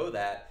able to know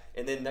that.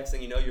 And then next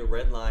thing you know, you're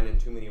redlining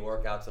too many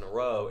workouts in a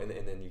row, and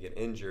then you get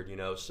injured,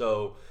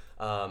 So,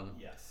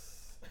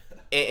 yes.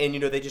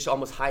 and they just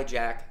almost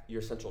hijack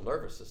your central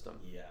nervous system,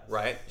 yes.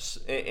 Right?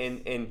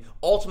 And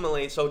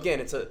ultimately, so again,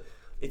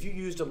 if you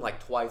used them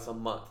like twice a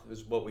month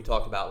is what we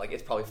talked about, like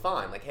it's probably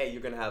fine. Like, hey,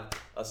 you're going to have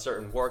a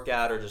certain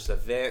workout or just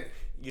event,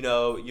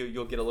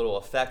 you'll get a little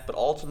effect, but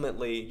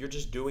ultimately you're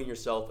just doing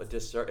yourself a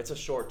disservice. It's a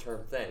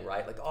short-term thing,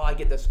 right? Like, oh, I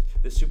get this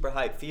super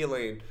hype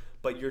feeling,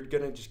 but you're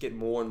gonna just get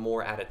more and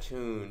more out of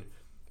tune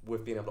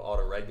with being able to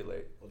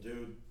auto-regulate. Well,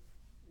 dude,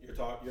 you're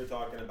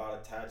talking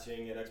about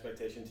attaching an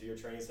expectation to your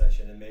training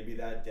session, and maybe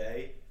that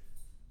day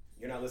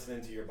you're not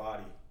listening to your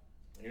body.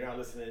 You're not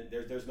listening.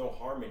 There's no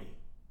harmony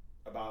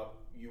about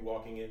you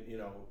walking in.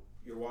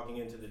 You're walking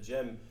into the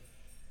gym,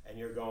 and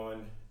you're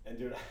going, and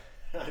dude,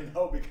 I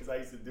know because I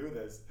used to do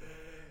this.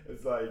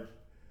 It's like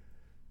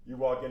you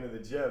walk into the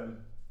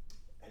gym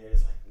and you're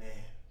just like,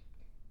 man,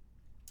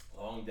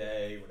 long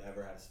day,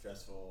 whatever, had a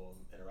stressful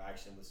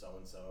interaction with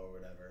so-and-so or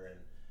whatever, and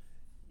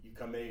you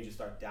come in and you just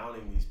start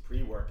downing these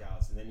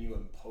pre-workouts, and then you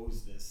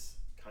impose this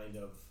kind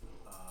of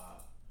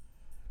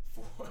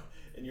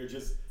and you're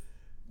just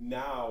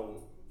now,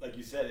 like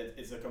you said,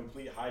 it's a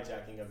complete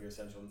hijacking of your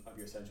central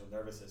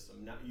nervous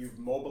system. Now you've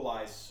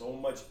mobilized so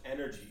much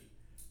energy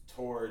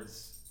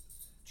towards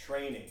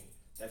training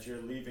that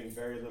you're leaving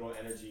very little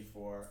energy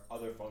for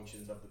other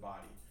functions of the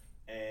body.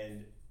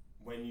 And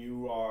when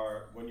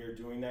you're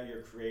doing that,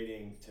 you're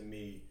creating, to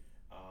me,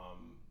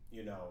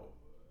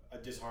 a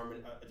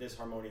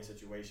disharmonious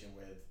situation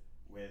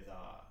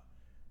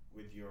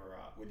with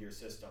your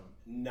system,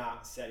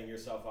 not setting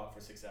yourself up for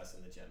success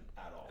in the gym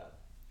at all.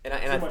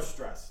 too much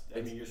stress.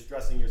 I mean, you're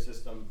stressing your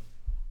system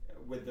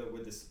with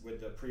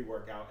the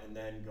pre-workout, and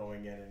then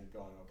going in and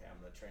going, okay, I'm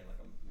gonna train like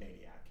a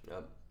maniac.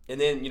 Yep. And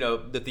then,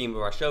 the theme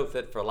of our show,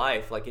 Fit for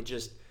Life, like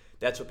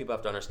that's what people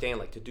have to understand.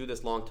 Like, to do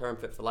this long-term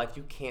Fit for Life,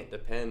 you can't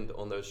depend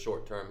on those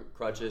short-term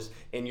crutches.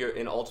 And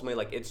ultimately,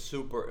 like, it's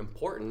super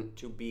important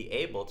to be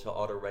able to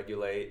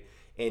auto-regulate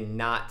and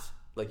not,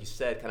 like you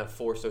said, kind of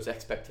force those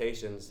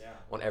expectations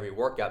on every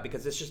workout,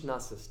 because it's just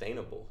not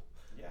sustainable.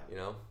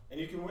 Yeah. And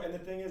the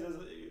thing is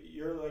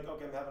you're like,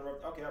 okay,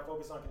 I'll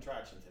focus on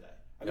contraction today.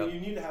 I mean, you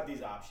need to have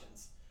these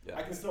options. Yeah.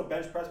 I can still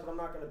bench press, but I'm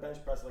not going to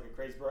bench press like a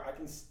crazy bird. I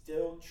can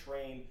still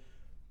train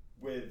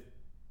with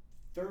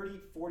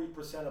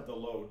 30-40% of the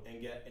load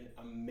and get an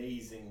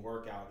amazing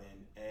workout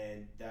in,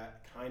 and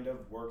that kind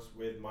of works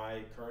with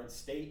my current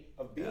state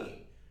of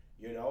being.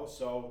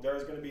 So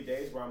there's going to be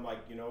days where I'm like,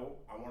 I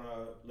want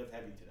to lift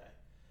heavy today,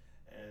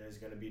 and there's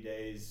going to be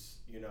days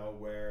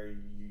where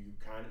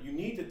you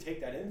need to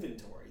take that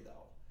inventory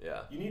though.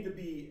 You need to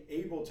be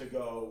able to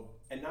go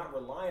and not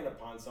relying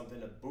upon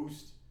something to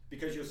boost,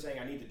 because you're saying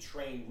I need to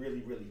train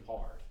really, really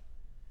hard.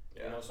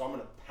 So I'm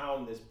going to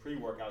pound this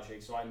pre-workout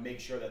shake so I make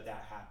sure that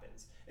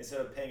happens,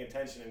 instead of paying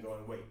attention and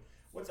going, wait,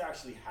 what's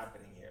actually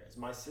happening here? Is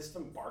my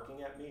system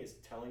barking at me? Is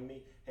telling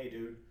me, hey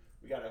dude,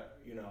 we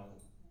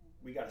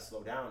gotta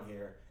slow down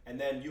here. And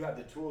then you have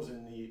the tools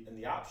and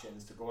the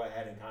options to go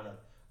ahead and kind of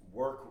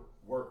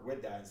work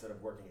with that instead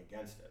of working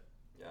against it.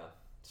 Yeah.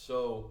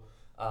 So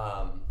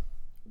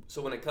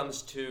when it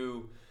comes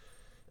to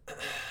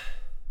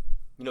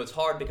it's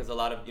hard, because a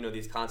lot of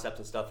these concepts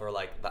and stuff are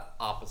like the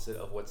opposite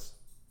of what's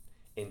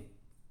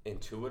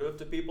intuitive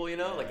to people,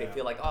 like they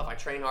feel like, oh, if I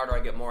train harder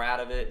I get more out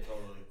of it.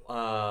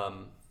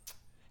 Totally.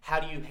 How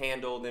do you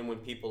handle then when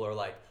people are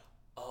like,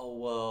 oh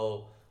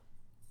well,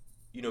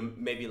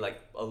 maybe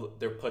like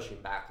they're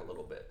pushing back a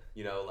little bit,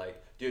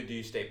 like do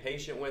you stay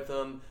patient with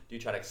them? Do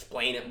you try to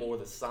explain it more,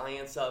 the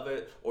science of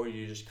it, or do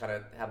you just kind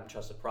of have them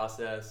trust the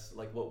process?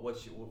 Like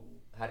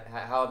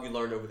how have you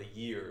learned over the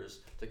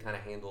years to kind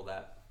of handle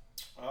that?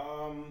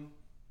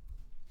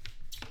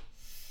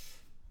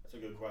 That's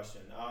a good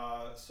question.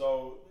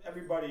 So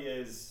everybody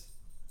is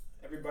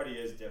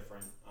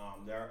different.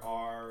 There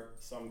are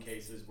some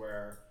cases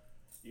where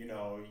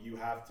you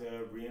have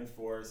to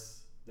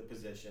reinforce the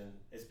position.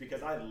 It's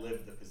because I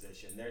live the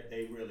position.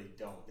 They really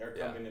don't. They're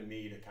coming to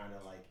me to kind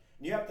of like.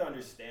 You have to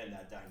understand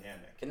that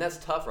dynamic. And that's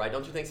tough, right?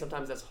 Don't you think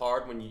sometimes that's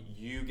hard when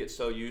you get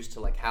so used to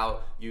like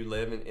how you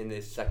live in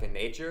this second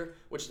nature,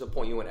 which is the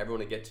point you want everyone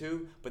to get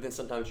to, but then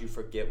sometimes you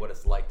forget what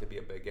it's like to be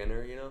a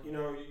beginner, You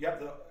have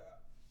to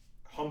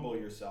humble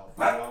yourself,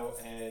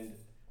 and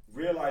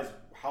realize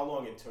how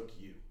long it took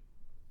you.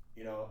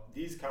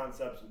 These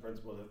concepts and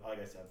principles, like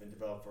I said, have been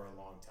developed for a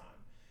long time.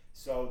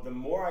 So the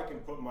more I can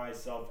put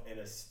myself in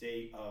a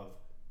state of,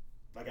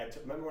 like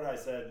remember what I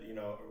said,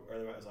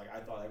 earlier, I was like, I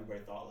thought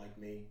everybody thought like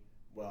me.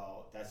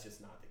 Well, that's just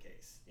not the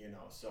case,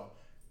 So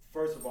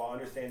first of all,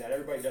 understand that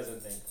everybody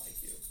doesn't think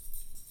like you.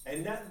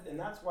 And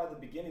that's why the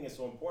beginning is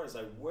so important. It's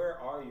like, where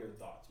are your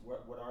thoughts?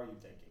 What are you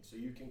thinking? So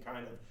you can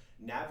kind of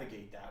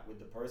navigate that with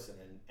the person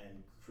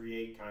and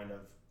create kind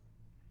of,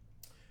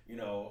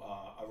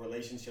 a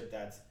relationship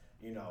that's,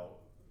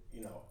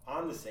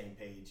 on the same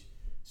page.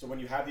 So when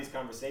you have these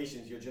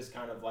conversations, you're just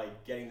kind of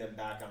like getting them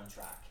back on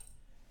track,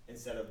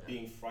 instead of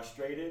being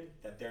frustrated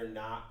that they're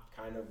not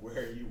kind of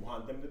where you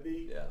want them to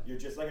be. You're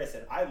just, like I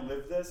said, I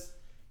live this,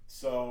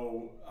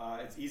 so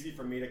it's easy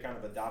for me to kind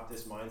of adopt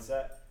this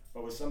mindset.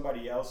 But with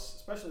somebody else,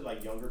 especially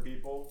like younger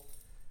people,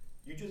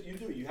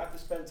 you have to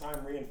spend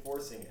time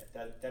reinforcing it,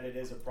 that it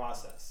is a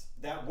process.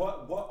 That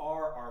what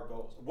are our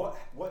goals?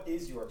 What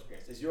is your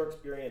experience? Is your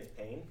experience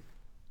pain?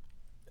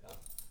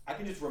 I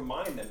can just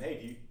remind them,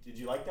 hey, did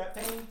you like that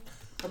pain?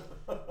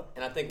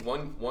 And I think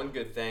one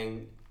good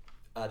thing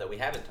that we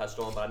haven't touched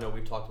on, but I know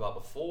we've talked about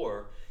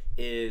before,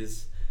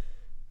 is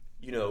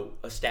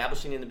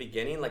establishing in the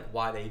beginning like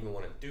why they even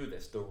want to do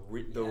this, the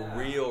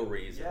real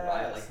reason,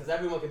 right? Like, because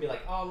everyone could be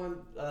like, oh, I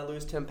want to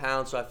lose 10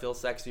 pounds so I feel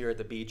sexier at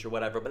the beach or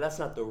whatever, but that's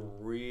not the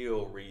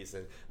real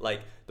reason.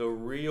 Like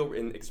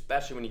and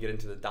especially when you get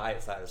into the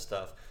diet side of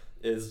stuff,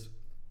 is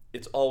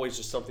it's always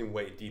just something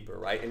way deeper,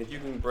 right? And if you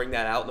can bring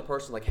that out in the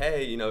person, like,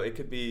 hey, it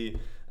could be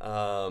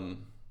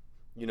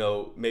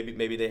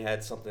maybe they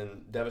had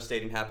something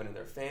devastating happen in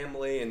their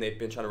family and they've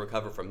been trying to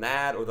recover from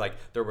that, or like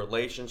their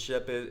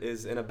relationship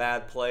is in a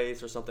bad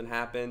place or something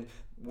happened.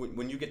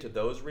 When you get to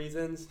those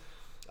reasons,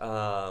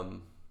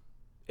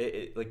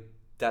 like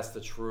that's the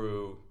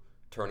true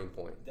turning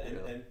point.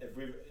 And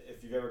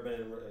if you've ever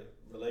been in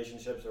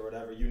relationships or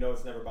whatever,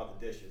 it's never about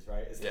the dishes,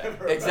 right? It's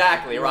never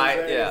exactly about, right.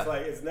 It's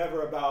like it's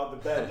never about the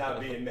bed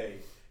not being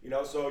made.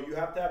 So you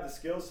have to have the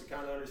skills to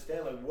kind of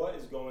understand like what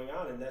is going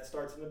on, and that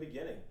starts in the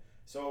beginning.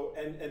 So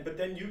but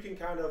then you can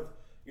kind of,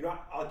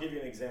 I'll give you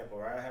an example,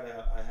 right? I had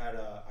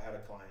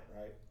a client,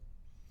 right?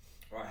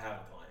 Or I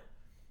have a client,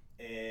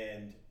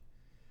 and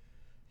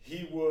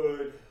he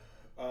would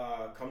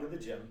come to the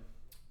gym,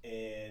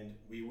 and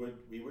we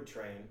would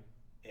train,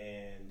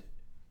 and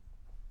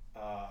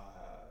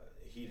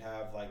he'd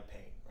have like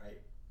pain,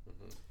 right?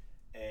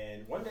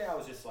 And one day I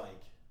was just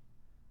like,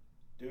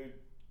 dude,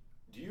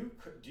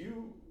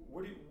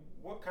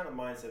 what kind of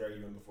mindset are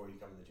you in before you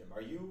come to the gym?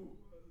 Are you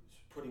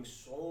putting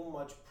so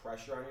much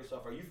pressure on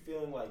yourself? Are you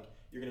feeling like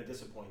you're going to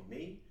disappoint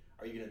me?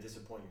 Are you going to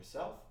disappoint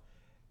yourself?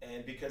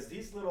 And because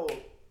these little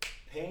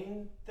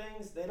pain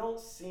things, they don't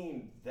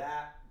seem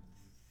that,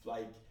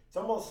 like, it's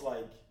almost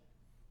like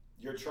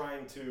you're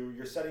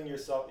setting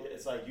yourself,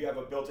 it's like you have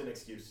a built-in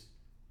excuse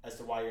as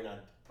to why you're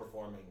not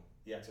performing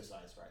the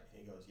exercise right.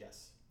 And he goes,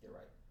 yes, you're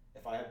right.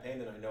 If I have pain,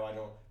 then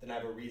I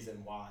have a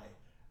reason why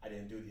I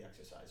didn't do the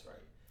exercise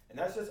right. And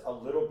that's just a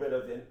little bit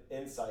of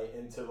insight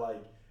into,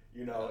 like,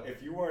 you know,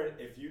 if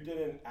you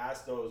didn't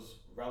ask those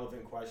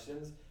relevant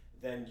questions,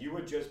 then you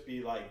would just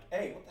be like,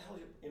 hey, what the hell,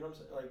 you know what I'm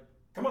saying? Like,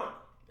 come on.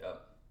 Yeah.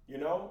 You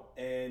know?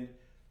 And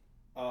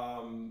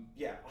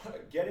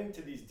getting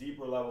to these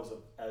deeper levels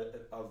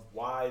of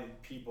why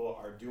people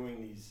are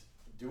doing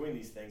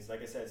these things.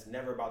 Like I said, it's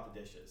never about the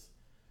dishes.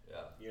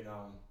 Yeah. You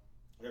know,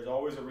 there's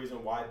always a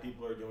reason why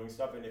people are doing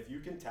stuff, and if you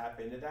can tap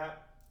into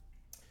that,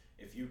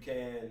 if you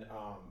can,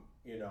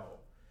 you know,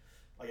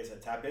 like I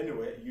said, tap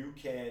into it,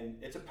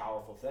 it's a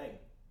powerful thing.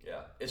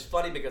 Yeah, it's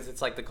funny because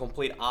it's like the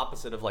complete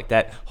opposite of like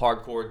that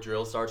hardcore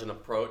drill sergeant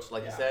approach,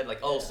 like you said, like,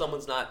 oh,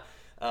 someone's not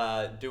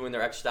doing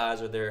their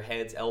exercise or their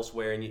head's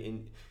elsewhere, and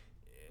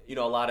you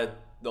know, a lot of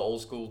the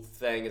old school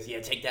thing is,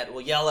 take that,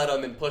 we'll yell at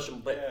them and push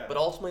them, but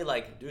ultimately,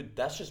 like, dude,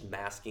 that's just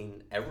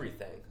masking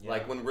everything.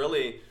 Like, when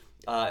really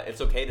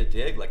it's okay to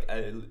dig. Like,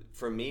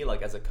 for me,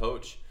 like, as a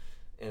coach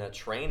and a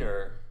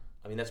trainer,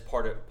 I mean, that's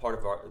part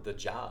of the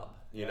job.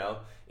 You know,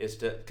 is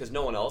because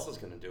no one else is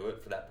going to do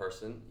it for that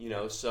person, you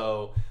know,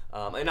 so,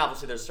 and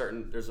obviously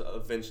there's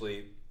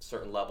eventually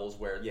certain levels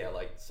where,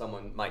 like,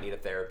 someone might need a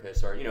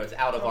therapist, or, you know, it's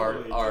out of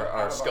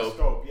our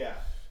scope. Yeah.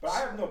 But I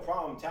have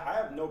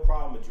no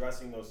problem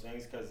addressing those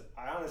things, because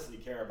I honestly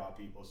care about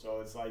people. So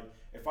it's like,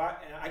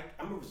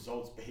 I'm a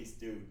results-based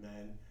dude,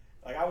 man.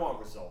 Like, I want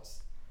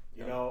results.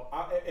 You know,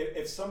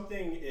 if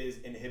something is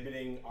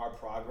inhibiting our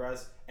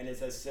progress, and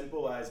it's as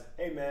simple as,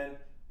 hey, man,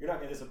 you're not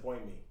going to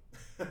disappoint me.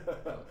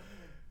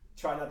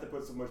 Try not to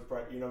put so much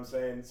pressure, you know what I'm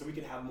saying? So we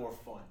can have more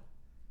fun.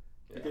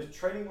 Because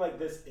training like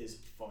this is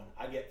fun.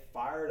 I get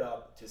fired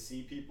up to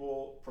see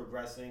people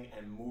progressing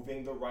and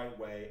moving the right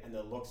way, and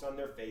the looks on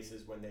their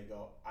faces when they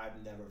go,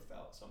 I've never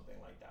felt something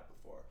like that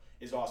before,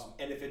 is awesome.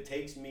 And if it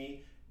takes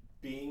me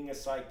being a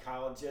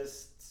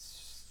psychologist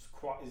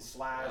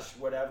 /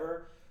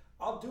 whatever,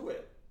 I'll do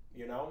it,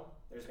 you know?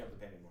 They're just going to have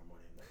to pay me more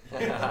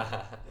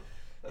money.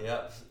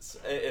 Yeah.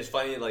 It's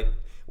funny, like,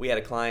 we had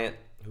a client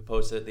who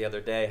posted the other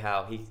day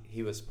how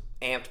he was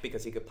amped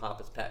because he could pop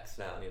his pecs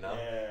down, you know?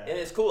 Yeah. And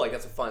it's cool, like,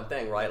 that's a fun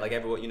thing, right? Like,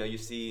 everyone, you know, you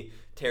see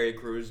Terry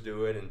Crews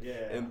do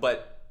it,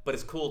 but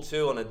it's cool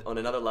too on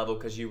another level,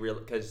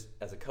 because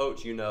as a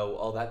coach, you know,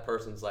 oh, that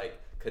person's like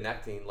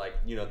connecting, like,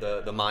 you know,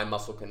 the mind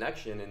muscle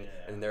connection,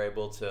 and they're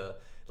able to,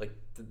 like,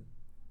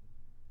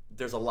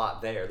 there's a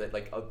lot there that,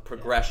 like,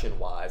 progression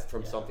wise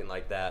from something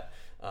like that.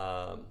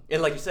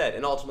 And like you said,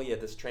 and ultimately,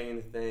 this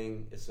training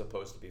thing is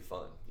supposed to be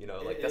fun. You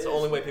know, like, that's the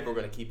only way people are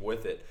going to keep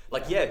with it.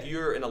 Like, if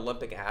you're an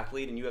Olympic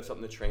athlete and you have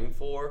something to train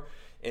for,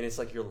 and it's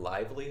like your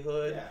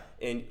livelihood,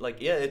 and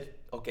like, it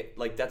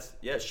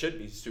should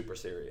be super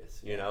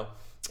serious. You know,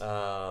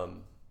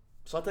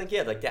 so I think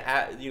like the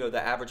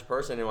average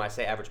person, and when I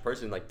say average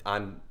person, like,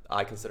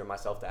 I consider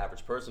myself the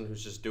average person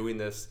who's just doing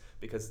this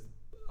because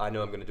I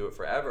know I'm going to do it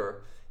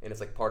forever, and it's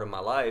like part of my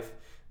life.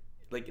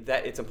 Like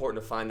that, it's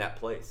important to find that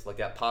place, like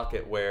that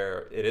pocket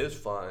where it is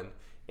fun,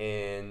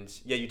 and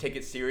you take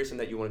it serious, and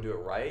that you want to do it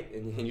right,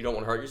 and you don't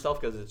want to hurt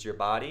yourself because it's your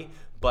body,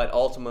 but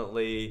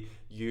ultimately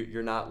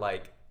you're not,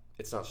 like,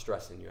 it's not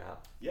stressing you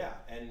out. Yeah,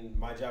 and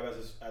my job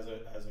as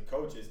a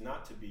coach is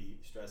not to be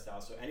stressed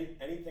out. So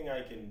anything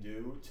I can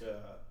do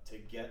to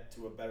get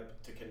to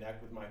to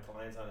connect with my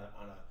clients on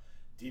a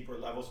deeper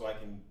level, so I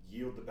can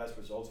yield the best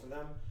results for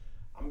them,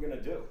 I'm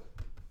gonna do.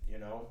 You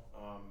know,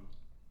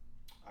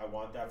 I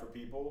want that for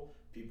people.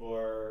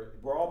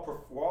 We're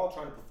all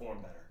trying to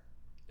perform better.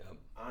 Yep.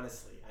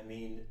 Honestly, I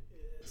mean,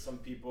 some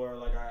people are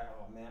like,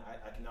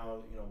 I can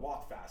now, you know,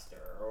 walk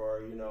faster,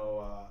 or, you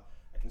know,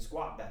 I can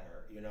squat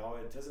better. You know,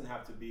 it doesn't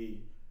have to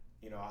be,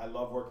 you know, I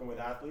love working with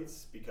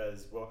athletes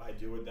because what I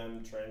do with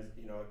them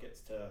it gets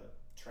to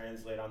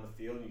translate on the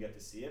field, and you get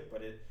to see it.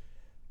 But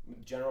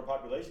general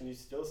population, you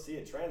still see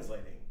it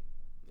translating.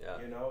 Yeah.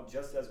 You know,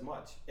 just as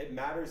much. It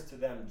matters to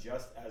them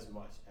just as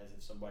much as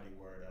if somebody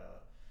were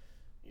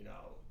to, you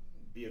know,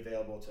 be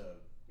available to,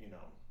 you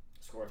know,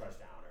 score a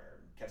touchdown or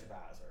catch a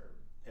pass or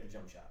hit a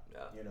jump shot.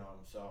 Yeah. You know,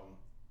 so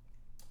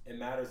it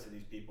matters to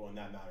these people, and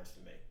that matters to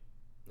me.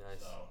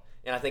 Nice. So.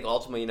 And I think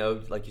ultimately, you know,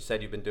 like you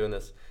said, you've been doing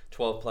this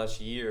 12 plus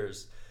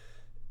years.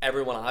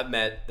 Everyone I've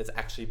met that's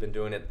actually been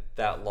doing it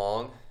that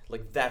long,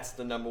 like, that's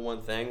the number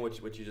one thing, which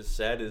you just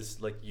said,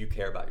 is like, you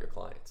care about your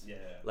clients. Yeah.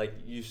 Like,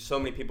 so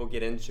many people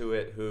get into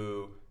it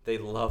who they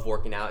love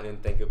working out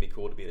and think it would be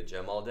cool to be at a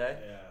gym all day.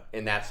 Yeah.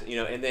 And that's, you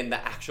know, and then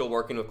the actual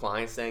working with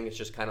clients thing, it's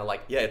just kind of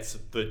like, it's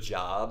the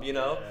job, you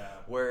know? Yeah.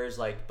 Whereas,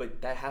 like,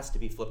 but that has to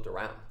be flipped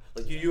around.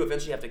 Like you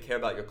eventually have to care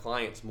about your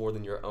clients more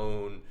than your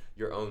own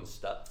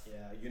stuff.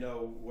 Yeah, you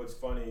know what's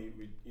funny,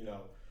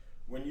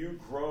 when you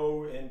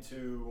grow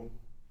into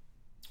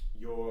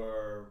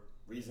your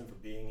reason for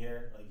being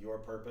here, like your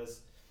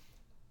purpose,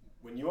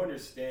 when you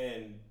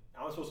understand,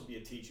 I'm supposed to be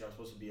a teacher, I'm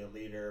supposed to be a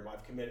leader,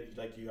 I've committed,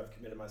 like you, I've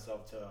committed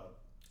myself to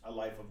a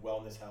life of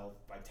wellness, health,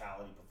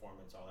 vitality,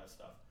 performance, all that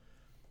stuff.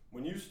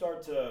 When you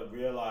start to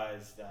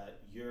realize that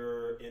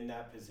you're in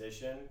that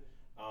position,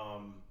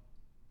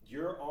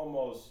 you're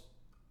almost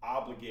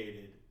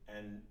obligated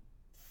and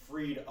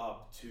freed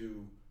up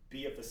to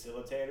be a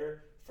facilitator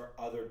for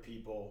other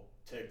people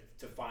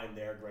to find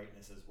their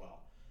greatness as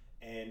well.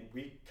 And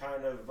we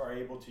kind of are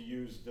able to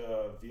use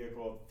the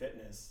vehicle of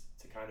fitness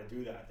to kind of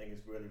do that. I think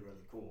it's really,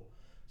 really cool.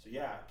 So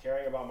yeah,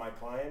 caring about my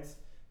clients,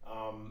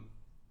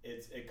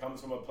 it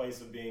comes from a place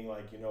of being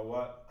like, you know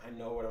what, I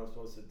know what I'm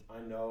supposed to, I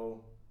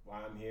know why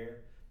I'm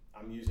here.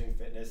 I'm using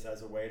fitness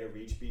as a way to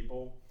reach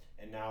people,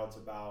 and now it's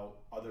about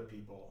other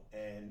people.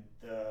 And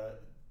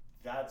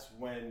that's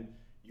when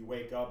you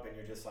wake up and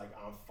you're just like,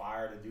 I'm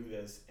fired to do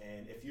this.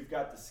 And if you've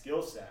got the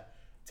skill set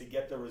to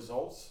get the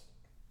results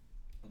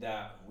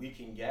that we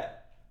can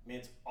get, I mean,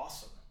 it's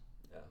awesome.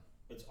 Yeah,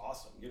 it's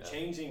awesome. You're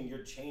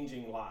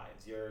changing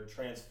lives. You're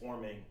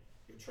transforming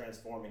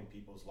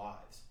people's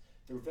lives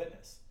through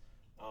fitness.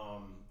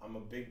 I'm a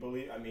big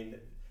believer. I mean,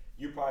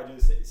 you probably do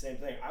the same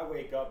thing. I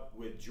wake up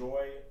with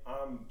joy.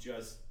 I'm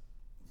just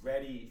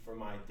ready for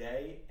my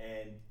day.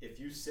 And if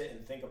you sit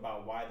and think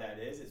about why that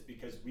is, it's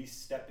because we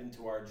step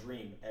into our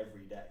dream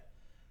every day.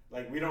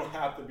 Like, we don't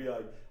have to be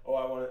like, oh,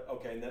 I want to,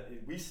 okay, and then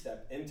we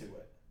step into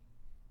it.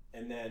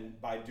 And then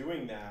by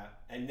doing that,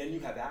 and then you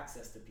have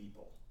access to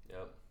people.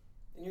 Yep.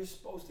 And you're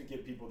supposed to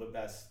give people the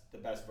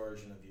best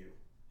version of you.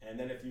 And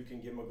then if you can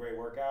give them a great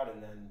workout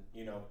and then,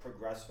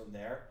 progress from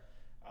there,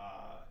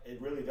 it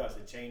really does.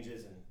 It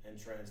changes and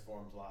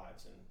transforms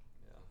lives. And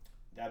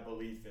that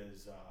belief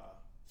is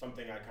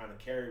something I kind of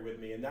carry with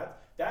me. And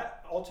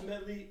that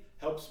ultimately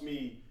helps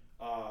me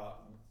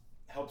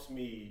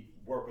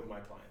work with my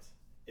clients,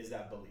 is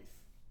that belief.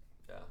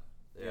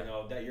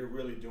 Yeah. That you're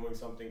really doing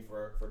something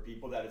for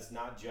people, that it's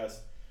not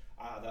just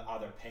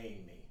they're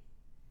paying me.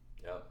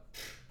 Yep.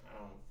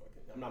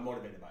 I'm not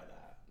motivated by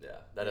that. Yeah,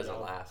 that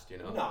doesn't last,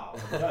 No,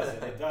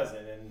 it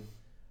doesn't. And,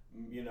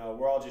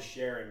 we're all just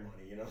sharing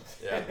money,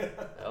 Yeah.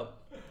 Yep.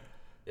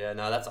 Yeah,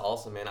 no, that's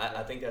awesome, man.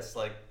 I think that's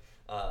like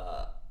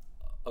a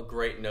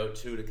great note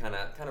too to kind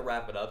of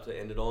wrap it up, to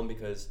end it on,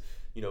 because,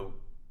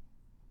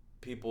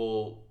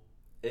 people,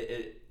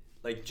 it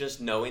like, just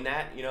knowing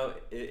that,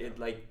 it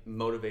like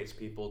motivates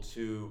people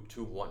to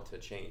want to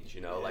change,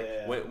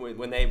 like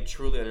when they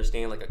truly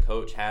understand, like, a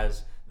coach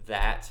has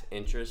that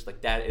interest,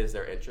 like, that is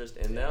their interest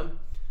in them.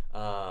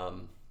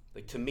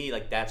 Like, to me,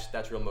 like,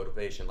 that's real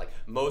motivation. Like,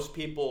 most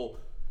people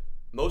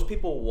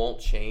won't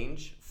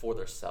change for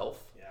themselves.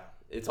 Yeah.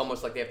 It's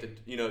almost like they have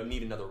to,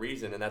 need another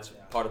reason, and that's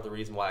part of the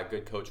reason why a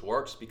good coach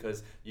works,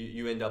 because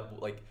you end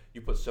up, like,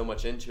 you put so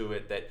much into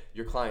it that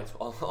your clients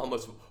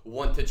almost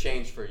want to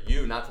change for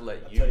you, not to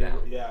let you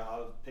down.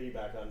 I'll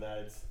piggyback on that.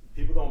 It's,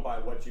 people don't buy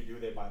what you do,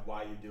 they buy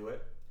why you do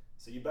it.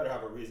 So you better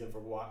have a reason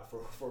for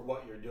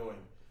what you're doing.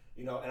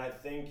 And I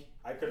think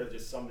I could have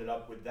just summed it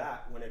up with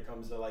that when it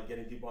comes to, like,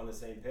 getting people on the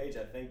same page.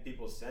 I think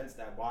people sense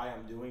that why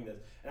I'm doing this.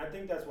 And I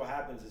think that's what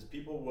happens is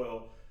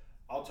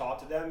I'll talk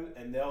to them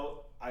and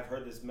I've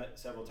heard this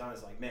several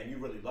times, like, man, you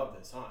really love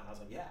this, huh? And I was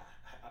like, yeah,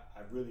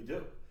 I really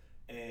do.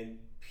 And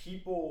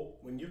people,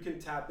 when you can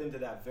tap into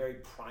that very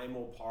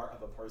primal part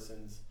of a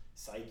person's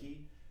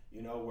psyche,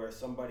 where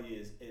somebody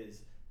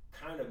is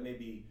kind of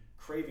maybe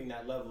craving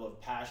that level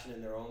of passion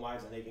in their own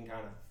lives, and they can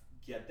kind of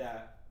get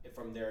that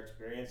from their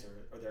experience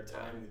or their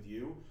time with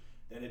you,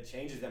 then it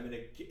changes them, and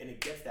it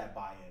gets that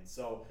buy-in.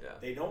 So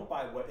they don't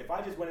buy what, if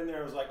I just went in there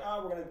and was like,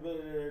 oh,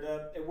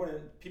 we're gonna,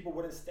 people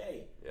wouldn't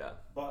stay. Yeah.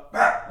 But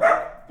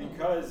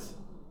because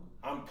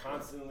I'm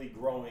constantly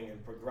growing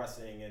and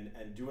progressing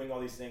and doing all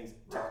these things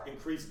to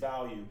increase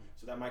value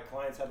so that my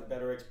clients have a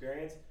better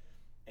experience,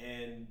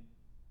 and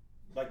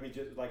like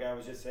I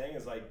was just saying,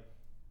 is like,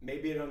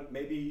 maybe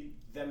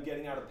them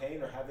getting out of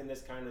pain or having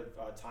this kind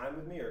of time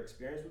with me or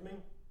experience with me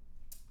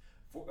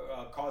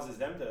causes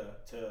them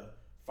to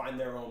find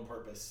their own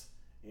purpose,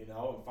 and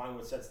find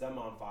what sets them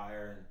on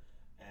fire,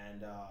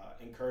 and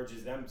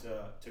encourages them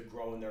to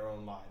grow in their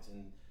own lives.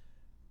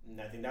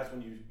 And I think that's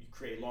when you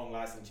create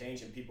long-lasting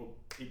change, and people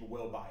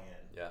will buy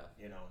in. Yeah.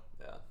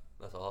 Yeah.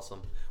 That's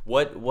awesome.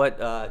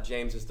 What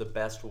James, is the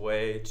best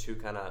way to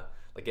kind of,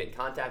 like, get in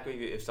contact with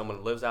you if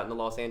someone lives out in the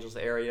Los Angeles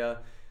area,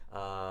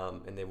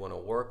 and they want to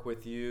work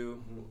with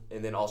you? Mm-hmm.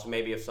 And then also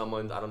maybe if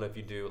someone, I don't know if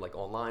you do, like,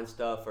 online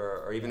stuff,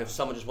 or even if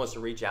someone just wants to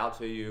reach out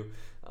to you,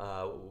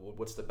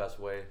 what's the best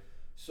way?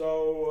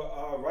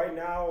 So right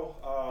now,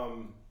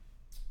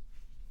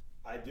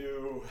 I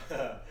do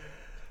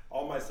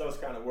all my stuff's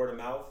kind of word of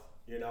mouth.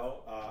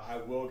 I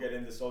will get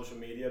into social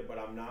media, but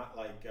I'm not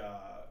like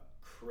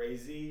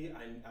crazy.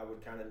 I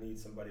would kind of need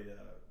somebody to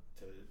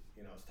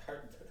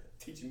start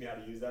teaching me how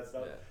to use that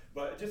stuff. Yeah.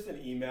 But just an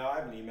email. I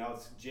have an email.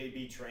 It's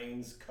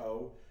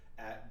jbtrainsco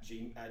at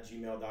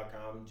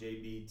gmail.com,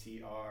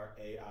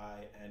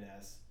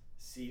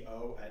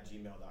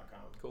 jbtrainsco@gmail.com.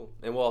 Cool.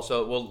 And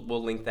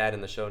we'll link that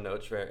in the show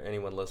notes for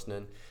anyone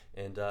listening.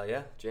 And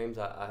yeah, James,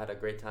 I had a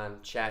great time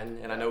chatting,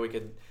 and I know we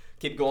could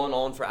keep going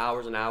on for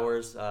hours and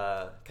hours,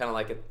 kind of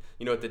like at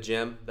the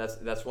gym.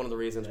 That's one of the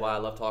reasons why I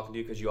love talking to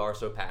you, because you are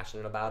so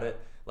passionate about it.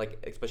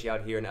 Like, especially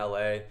out here in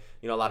LA,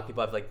 a lot of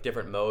people have like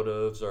different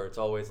motives, or it's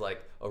always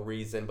like a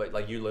reason, but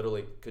like you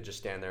literally could just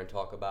stand there and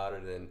talk about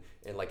it,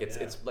 and like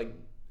it's like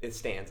it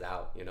stands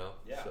out, Yeah.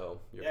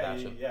 So your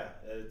passion.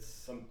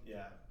 It's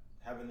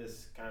having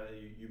this kind of,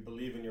 you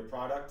believe in your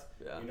product.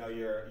 Yeah.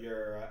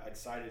 You're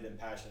excited and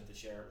passionate to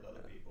share it with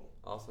other people.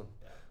 Awesome.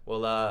 Yeah.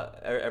 Well,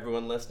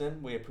 everyone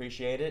listening, we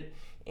appreciate it,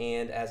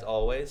 and as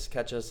always,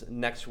 catch us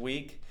next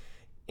week.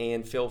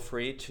 And feel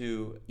free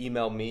to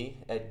email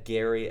me at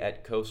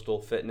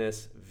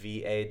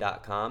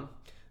gary@coastalfitnessva.com.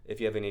 If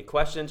you have any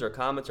questions or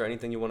comments or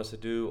anything you want us to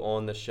do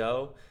on the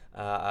show,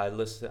 I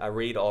do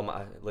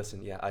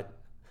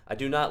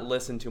not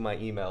listen to my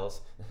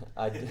emails,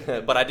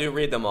 but I do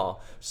read them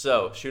all.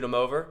 So shoot them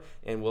over,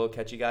 and we'll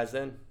catch you guys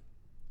then.